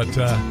goes. But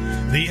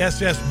the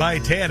SS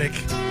Titanic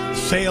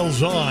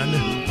sails on.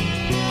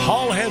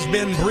 Hull has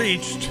been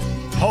breached.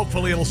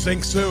 Hopefully, it'll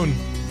sink soon.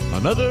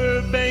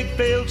 Another bank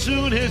failed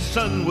soon, his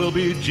son will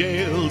be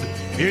jailed.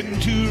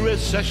 Into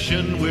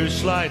recession we're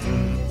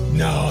sliding.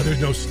 No,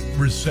 there's no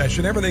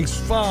recession. Everything's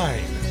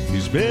fine.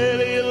 He's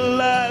barely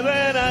alive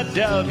and I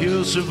doubt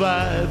he'll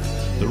survive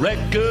the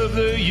wreck of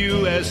the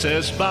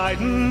USS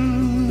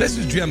Biden. This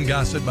is Jim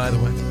Gossett, by the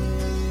way.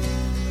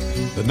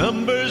 The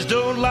numbers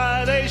don't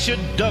lie, they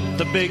should duck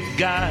the big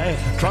guy.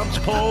 Trump's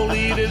poll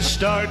lead is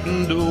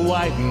starting to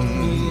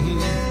widen.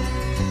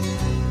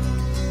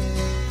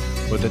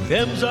 But the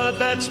Dems aren't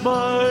that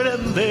smart,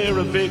 and they're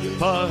a big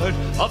part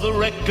of the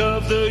wreck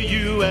of the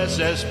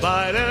USS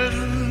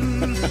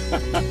Biden.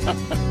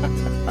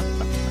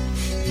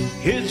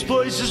 His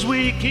voice is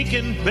weak, he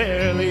can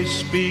barely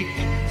speak.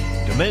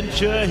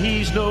 Dementia,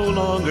 he's no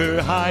longer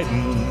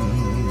hiding.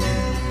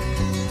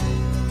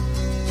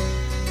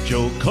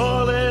 Joe,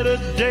 call it a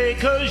day,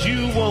 'cause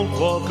you won't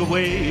walk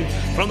away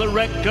from the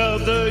wreck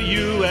of the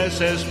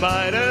USS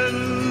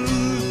Biden.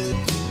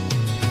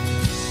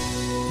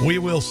 We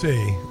will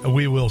see.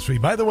 We will see.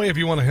 By the way, if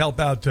you want to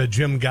help out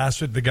Jim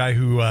Gossett, the guy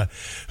who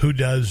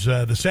does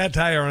the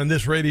satire on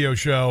this radio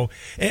show,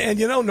 and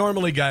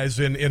normally,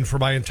 guys, for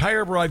my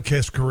entire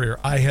broadcast career,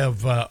 I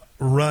have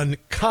run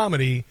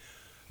comedy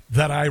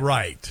that I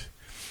write,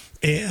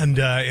 and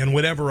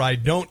whenever I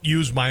don't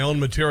use my own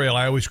material,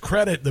 I always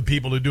credit the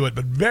people who do it,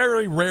 but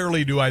very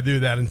rarely do I do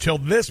that until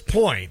this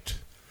point.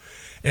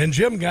 And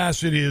Jim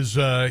Gossett is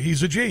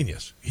he's a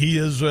genius. He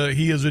is a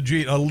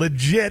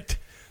legit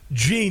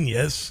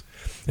genius.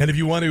 And if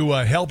you want to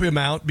help him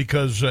out,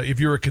 because if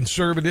you're a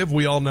conservative,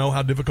 we all know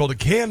how difficult it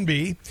can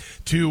be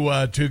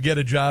to get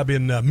a job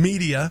in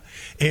media.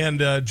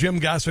 And Jim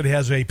Gossett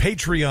has a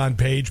Patreon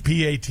page,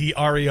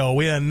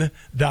 patreon.com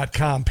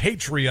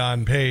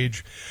Patreon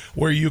page,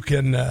 where you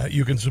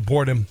can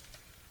support him.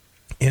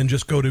 And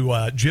just go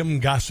to Jim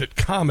Gossett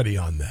Comedy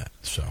on that.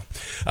 So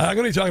I'm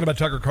going to be talking about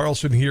Tucker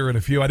Carlson here in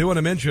a few. I do want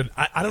to mention,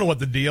 I don't know what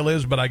the deal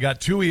is, but I got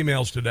 2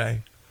 emails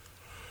today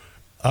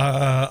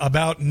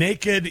about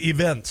naked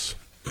events.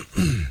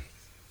 I'm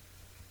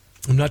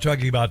not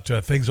talking about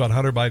things on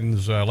Hunter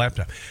Biden's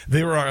laptop.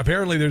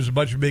 There's a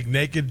bunch of big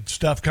naked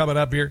stuff coming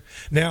up here.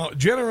 Now,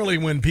 generally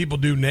when people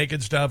do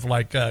naked stuff,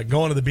 like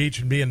going to the beach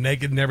and being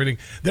naked and everything,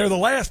 they're the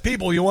last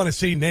people you want to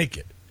see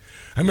naked.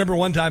 I remember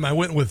one time I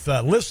went with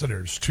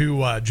listeners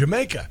to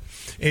Jamaica,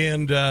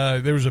 and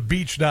there was a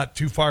beach not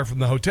too far from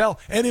the hotel,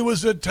 and it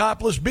was a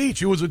topless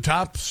beach. It was a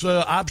tops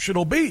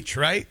optional beach,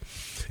 right?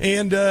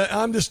 And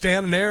I'm just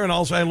standing there, and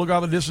all of a sudden I look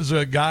over, this is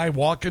a guy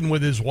walking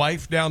with his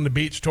wife down the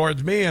beach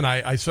towards me, and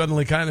I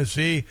suddenly kind of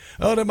see,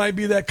 oh, that might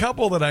be that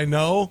couple that I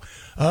know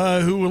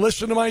who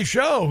listen to my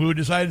show, who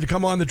decided to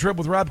come on the trip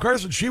with Rob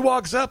Carson. She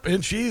walks up,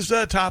 and she's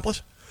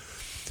topless.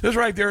 It's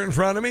right there in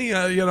front of me,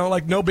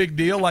 like no big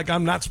deal, like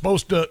I'm not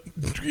supposed to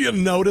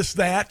notice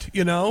that,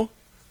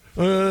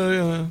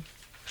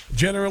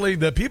 Generally,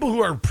 the people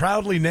who are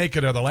proudly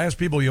naked are the last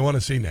people you want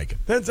to see naked.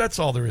 That's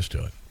all there is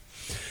to it.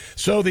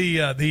 So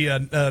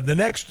the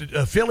next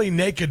Philly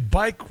Naked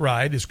Bike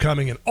Ride is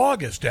coming in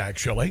August,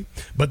 actually,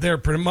 but they're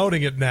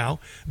promoting it now.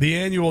 The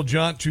annual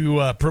jaunt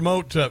to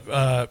promote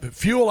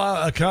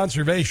fuel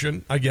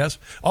conservation, I guess.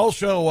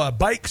 Also,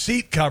 bike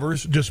seat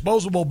covers,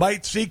 disposable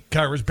bike seat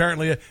covers.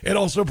 Apparently, it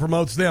also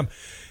promotes them.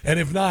 And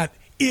if not,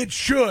 it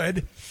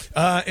should.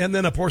 And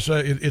then, of course,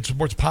 it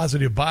supports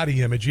positive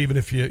body image, even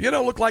if you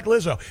look like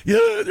Lizzo.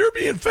 Yeah, you're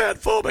being fat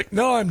phobic.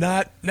 No, I'm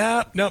not.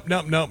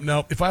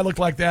 Nope. If I looked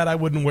like that, I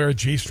wouldn't wear a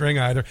G-string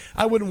either.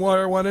 I wouldn't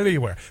wear one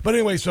anywhere. But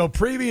anyway, so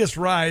previous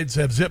rides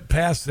have zipped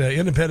past the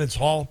Independence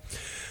Hall,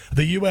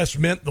 the U.S.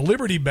 Mint, the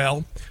Liberty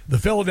Bell, the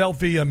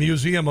Philadelphia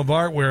Museum of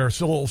Art, where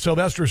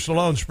Sylvester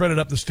Stallone spread it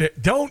up the stairs.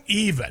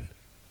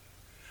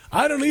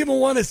 I don't even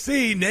want to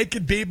see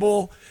naked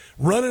people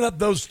running up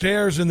those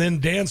stairs and then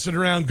dancing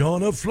around,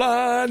 gonna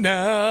fly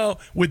now,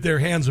 with their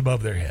hands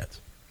above their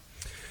heads.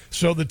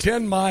 So the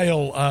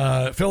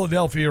 10-mile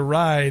Philadelphia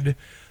ride,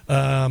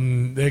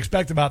 they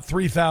expect about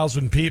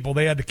 3,000 people.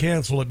 They had to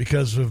cancel it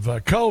because of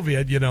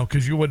COVID,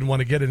 because you wouldn't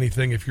want to get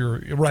anything if you're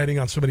riding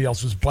on somebody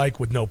else's bike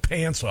with no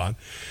pants on.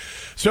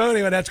 So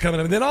anyway, that's coming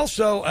up. And then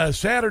also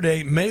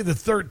Saturday, May the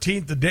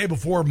 13th, the day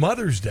before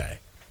Mother's Day.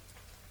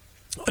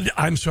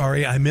 I'm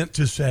sorry, I meant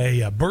to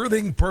say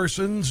Birthing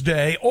Persons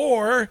Day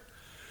or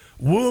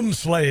Womb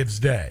Slaves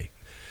Day.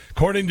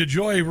 According to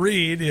Joy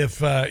Reid,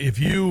 if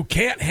you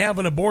can't have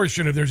an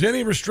abortion, if there's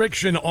any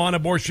restriction on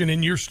abortion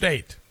in your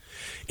state,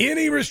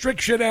 any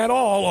restriction at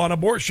all on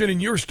abortion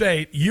in your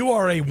state, you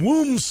are a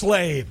womb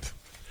slave.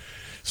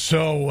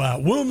 So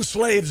Womb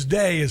Slaves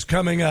Day is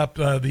coming up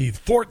the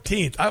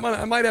 14th.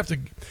 I might have to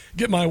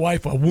get my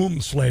wife a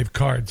womb slave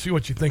card, see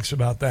what she thinks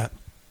about that.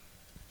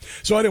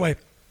 So anyway,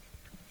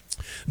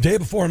 day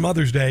before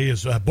Mother's Day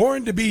is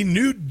Born to Be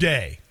Nude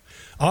Day,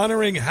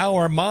 honoring how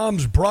our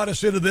moms brought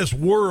us into this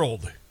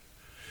world.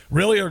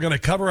 Really are going to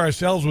cover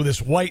ourselves with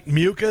this white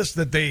mucus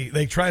that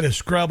they try to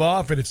scrub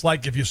off, and it's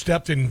like if you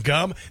stepped in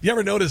gum. You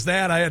ever notice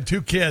that? I had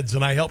 2 kids,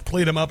 and I helped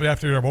clean them up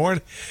after they were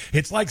born.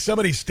 It's like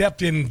somebody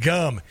stepped in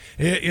gum.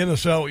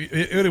 So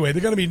anyway,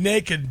 they're going to be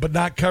naked but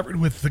not covered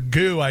with the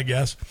goo, I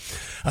guess.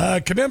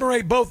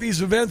 Commemorate both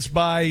these events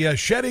by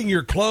shedding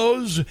your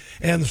clothes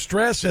and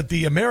stress at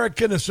the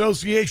American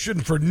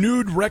Association for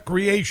Nude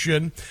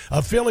Recreation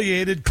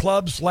affiliated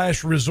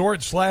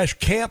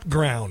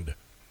club/resort/campground.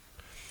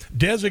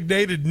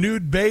 Designated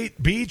nude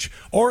beach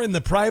or in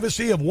the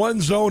privacy of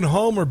one's own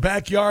home or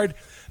backyard.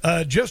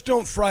 Just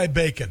don't fry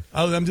bacon.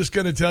 I'm just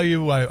going to tell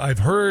you, I've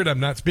heard,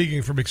 I'm not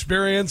speaking from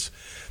experience,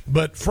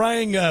 but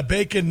frying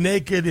bacon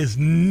naked is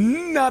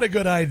not a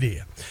good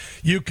idea.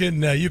 You can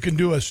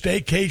do a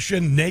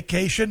staycation,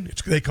 nacation.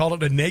 They call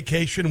it a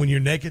nacation when you're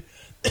naked.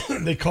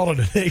 They call it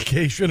a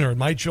nacation, or in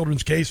my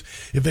children's case,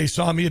 if they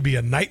saw me, it'd be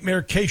a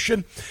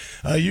nightmare-cation.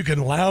 You can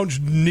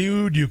lounge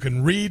nude, you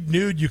can read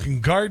nude, you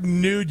can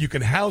garden nude, you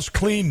can house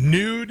clean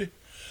nude.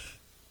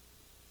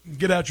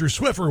 Get out your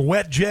Swiffer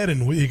wet jet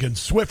and you can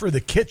Swiffer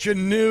the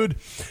kitchen nude.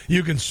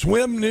 You can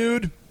swim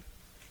nude.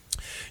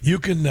 You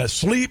can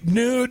sleep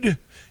nude.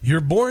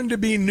 You're born to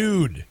be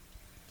nude.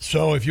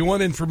 So if you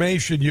want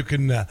information, you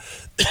can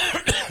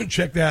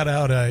check that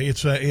out.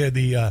 It's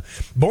the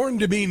Born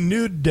to Be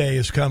Nude Day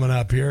is coming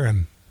up here.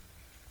 And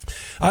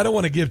I don't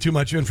want to give too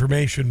much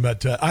information,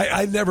 but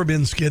I've never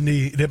been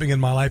skinny dipping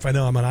in my life. I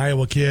know I'm an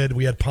Iowa kid.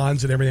 We had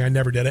ponds and everything. I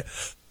never did it.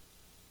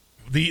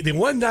 The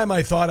one time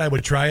I thought I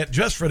would try it,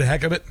 just for the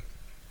heck of it,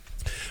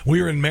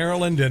 we were in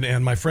Maryland,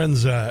 and my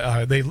friends, they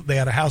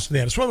had a house and they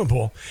had a swimming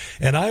pool,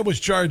 and I was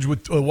charged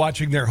with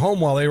watching their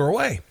home while they were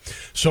away.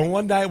 So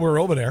one night we were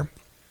over there,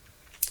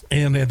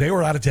 and they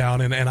were out of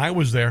town, and I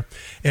was there,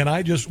 and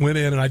I just went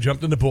in and I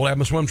jumped in the pool, I had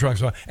my swim trunks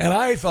on, and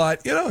I thought,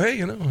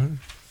 hey,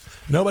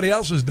 nobody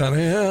else has done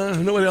it,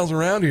 nobody else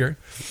around here,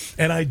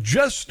 and I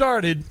just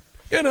started,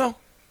 about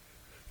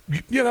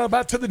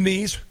to the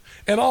knees.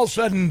 And all of a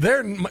sudden,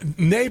 their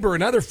neighbor,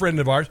 another friend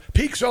of ours,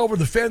 peeks over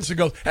the fence and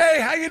goes, "Hey,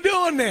 how you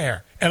doing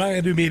there?" And I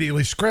had to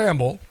immediately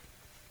scramble,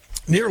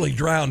 nearly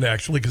drowned,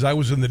 actually, because I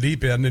was in the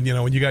deep end. And,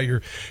 when you got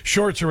your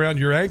shorts around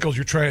your ankles,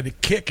 you're trying to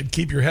kick and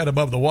keep your head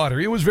above the water.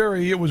 It was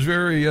very,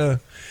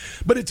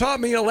 but it taught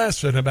me a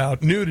lesson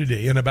about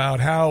nudity and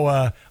about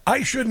how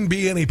I shouldn't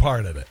be any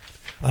part of it.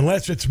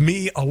 Unless it's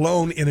me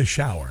alone in a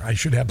shower. I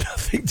should have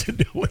nothing to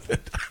do with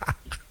it.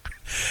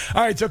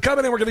 All right, so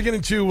coming in, we're going to get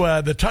into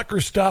the Tucker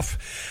stuff.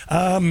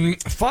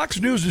 Fox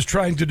News is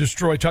trying to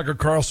destroy Tucker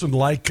Carlson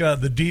like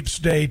the deep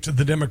state,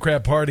 the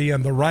Democrat Party,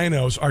 and the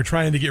rhinos are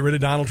trying to get rid of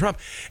Donald Trump.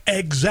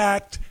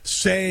 Exact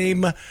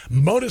same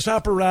modus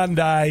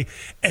operandi,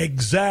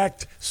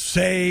 exact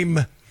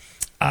same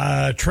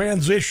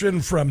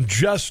transition from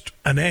just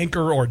an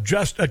anchor or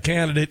just a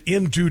candidate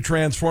into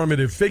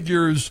transformative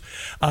figures.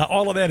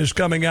 All of that is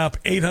coming up.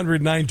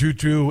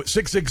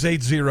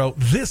 800-922-6680.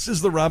 This is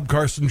the Rob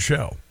Carson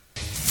Show.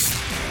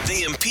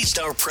 They impeached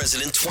our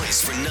president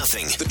twice for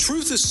nothing. The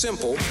truth is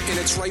simple, and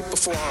it's right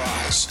before our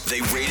eyes.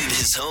 They raided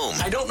his home.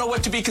 I don't know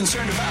what to be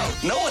concerned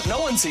about. No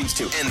one seems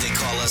to. And they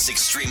call us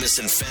extremists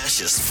and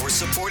fascists for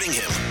supporting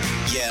him.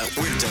 Yeah,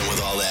 we're done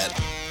with all that.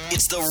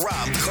 It's the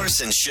Rob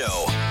Carson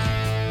Show.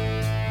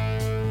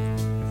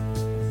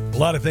 A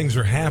lot of things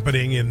are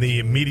happening in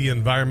the media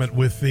environment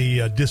with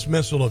the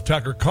dismissal of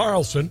Tucker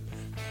Carlson,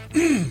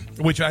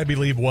 which I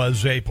believe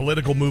was a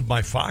political move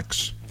by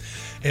Fox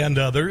and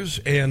others,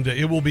 and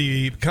it will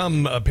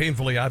become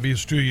painfully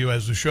obvious to you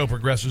as the show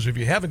progresses if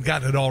you haven't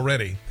gotten it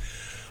already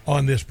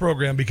on this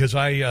program, because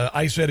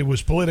I said it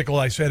was political.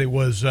 I said it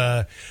was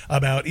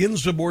about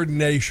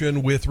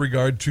insubordination with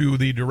regard to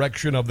the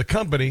direction of the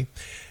company,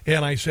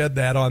 and I said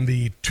that on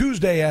the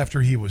Tuesday after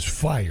he was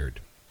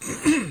fired.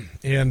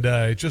 And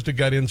it's just a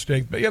gut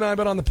instinct. But, I've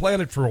been on the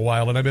planet for a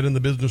while, and I've been in the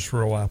business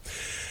for a while.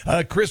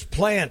 Chris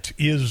Plant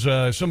is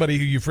somebody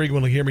who you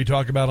frequently hear me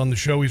talk about on the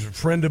show. He's a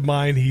friend of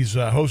mine. He's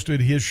hosted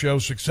his show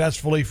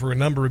successfully for a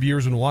number of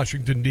years in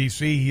Washington,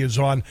 D.C. He is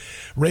on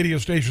radio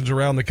stations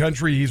around the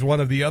country. He's one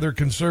of the other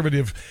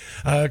conservative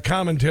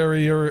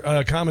commentary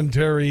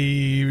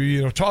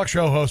talk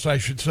show hosts, I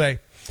should say,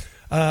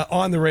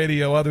 on the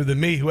radio other than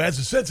me, who has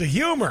a sense of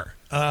humor.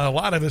 A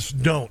lot of us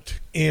don't,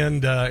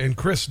 and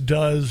Chris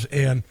does,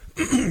 and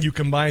you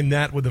combine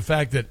that with the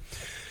fact that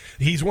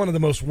he's one of the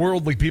most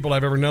worldly people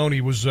I've ever known.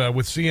 He was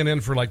with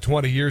CNN for like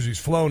 20 years. He's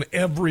flown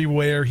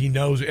everywhere. He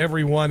knows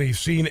everyone. He's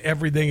seen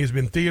everything. He's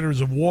been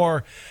theaters of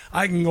war.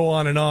 I can go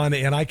on,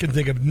 and I can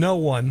think of no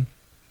one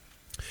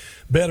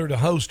better to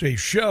host a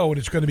show, and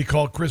it's going to be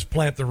called Chris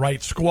Plant, The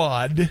Right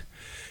Squad.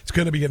 It's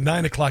going to be at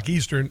 9 o'clock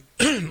Eastern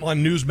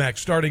on Newsmax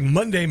starting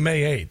Monday,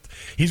 May 8th.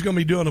 He's going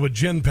to be doing it with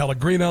Jen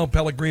Pellegrino.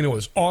 Pellegrino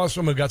is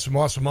awesome. I've got some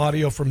awesome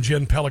audio from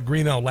Jen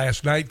Pellegrino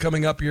last night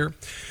coming up here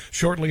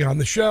shortly on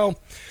the show.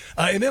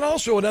 And then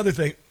also another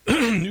thing,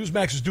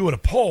 Newsmax is doing a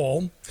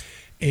poll,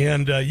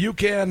 and you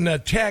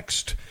can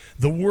text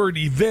the word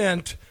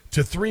event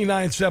to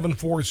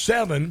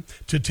 39747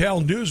 to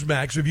tell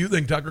Newsmax if you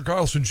think Tucker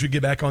Carlson should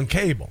get back on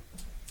cable.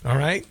 All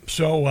right?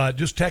 So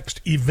just text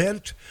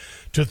event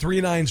to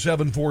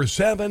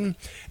 39747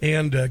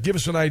 and give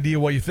us an idea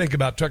what you think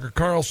about Tucker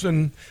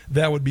Carlson.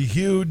 That would be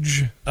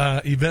huge.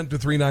 Event to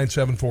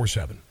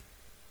 39747.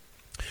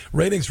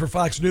 Ratings for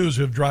Fox News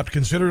have dropped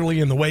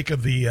considerably in the wake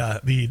of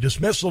the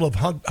dismissal of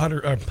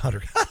Hunter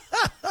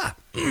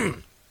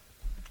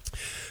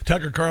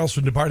Tucker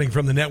Carlson departing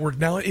from the network.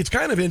 Now, it's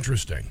kind of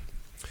interesting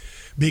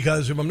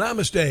because, if I'm not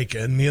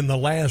mistaken, in the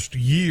last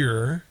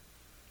year,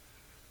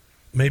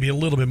 maybe a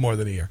little bit more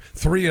than a year,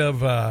 3 of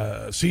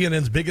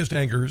CNN's biggest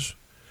anchors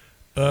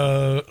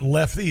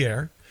left the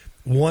air.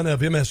 One of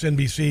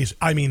MSNBC's,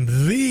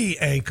 the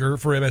anchor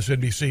for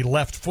MSNBC,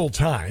 left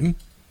full-time.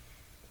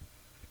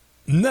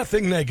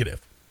 Nothing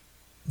negative.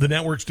 The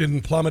networks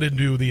didn't plummet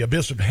into the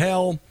abyss of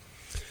hell.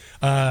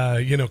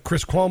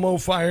 Chris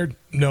Cuomo fired,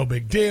 no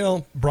big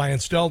deal. Brian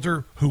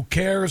Stelter, who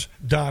cares?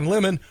 Don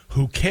Lemon,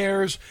 who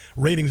cares?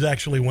 Ratings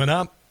actually went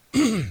up.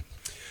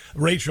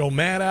 Rachel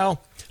Maddow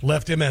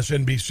left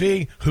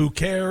MSNBC. Who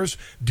cares?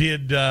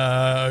 Did,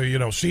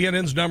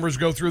 CNN's numbers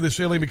go through the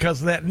ceiling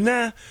because of that?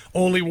 Nah.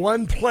 Only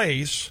one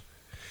place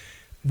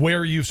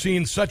where you've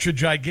seen such a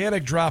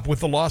gigantic drop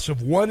with the loss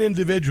of one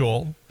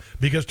individual,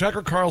 because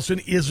Tucker Carlson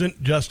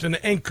isn't just an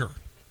anchor.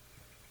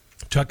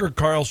 Tucker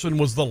Carlson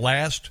was the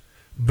last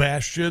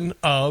bastion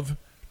of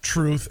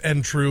truth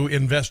and true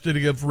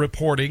investigative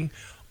reporting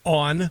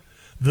on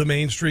the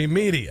mainstream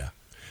media,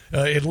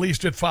 at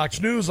least at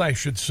Fox News, I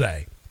should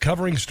say.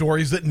 Covering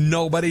stories that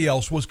nobody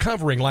else was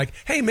covering. Like,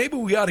 hey, maybe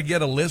we ought to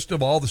get a list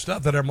of all the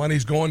stuff that our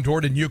money's going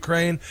toward in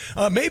Ukraine.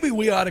 Maybe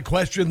we ought to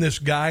question this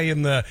guy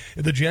in the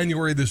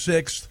January the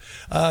 6th,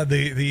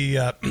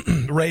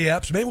 the Ray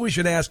Epps. Maybe we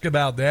should ask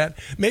about that.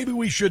 Maybe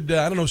we should,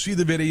 see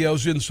the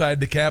videos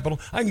inside the Capitol.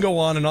 I can go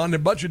on and on. A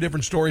bunch of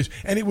different stories,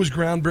 and it was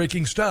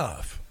groundbreaking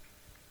stuff.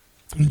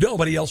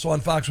 Nobody else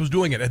on Fox was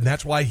doing it, and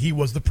that's why he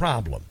was the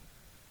problem.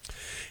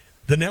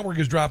 The network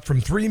has dropped from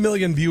 3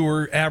 million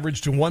viewer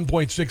average to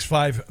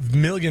 1.65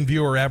 million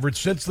viewer average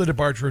since the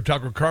departure of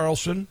Tucker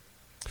Carlson.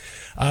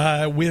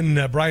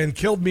 When Brian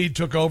Kilmeade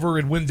took over,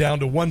 it went down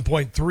to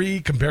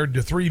 1.3 compared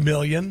to 3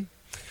 million.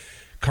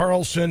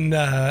 Carlson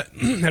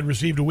had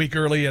received a week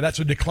earlier. That's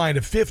a decline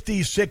of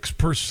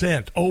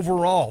 56%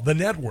 overall, the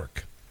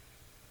network.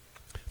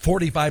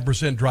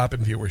 45% drop in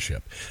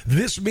viewership.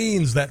 This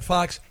means that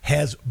Fox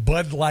has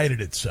Bud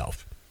Lighted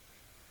itself.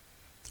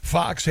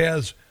 Fox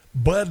has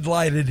Bud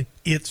Lighted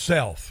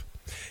itself.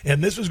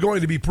 And this is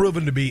going to be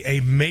proven to be a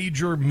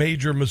major,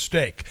 major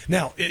mistake.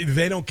 Now, if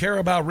they don't care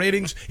about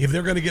ratings, if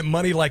they're going to get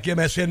money like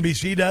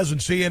MSNBC does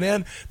and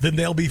CNN, then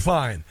they'll be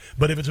fine.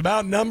 But if it's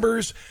about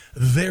numbers,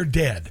 they're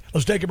dead.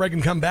 Let's take a break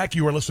and come back.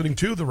 You are listening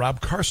to The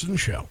Rob Carson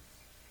Show.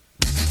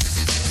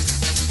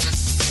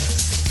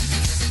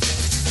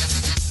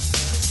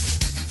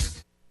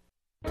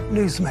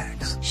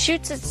 Newsmax.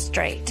 Shoots it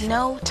straight.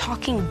 No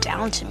talking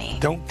down to me.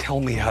 Don't tell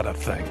me how to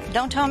think.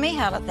 Don't tell me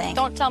how to think.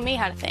 Don't tell me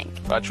how to think.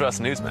 I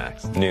trust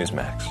Newsmax.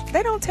 Newsmax.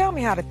 They don't tell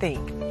me how to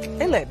think.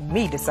 They let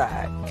me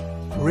decide.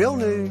 Real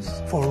news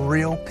for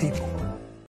real people.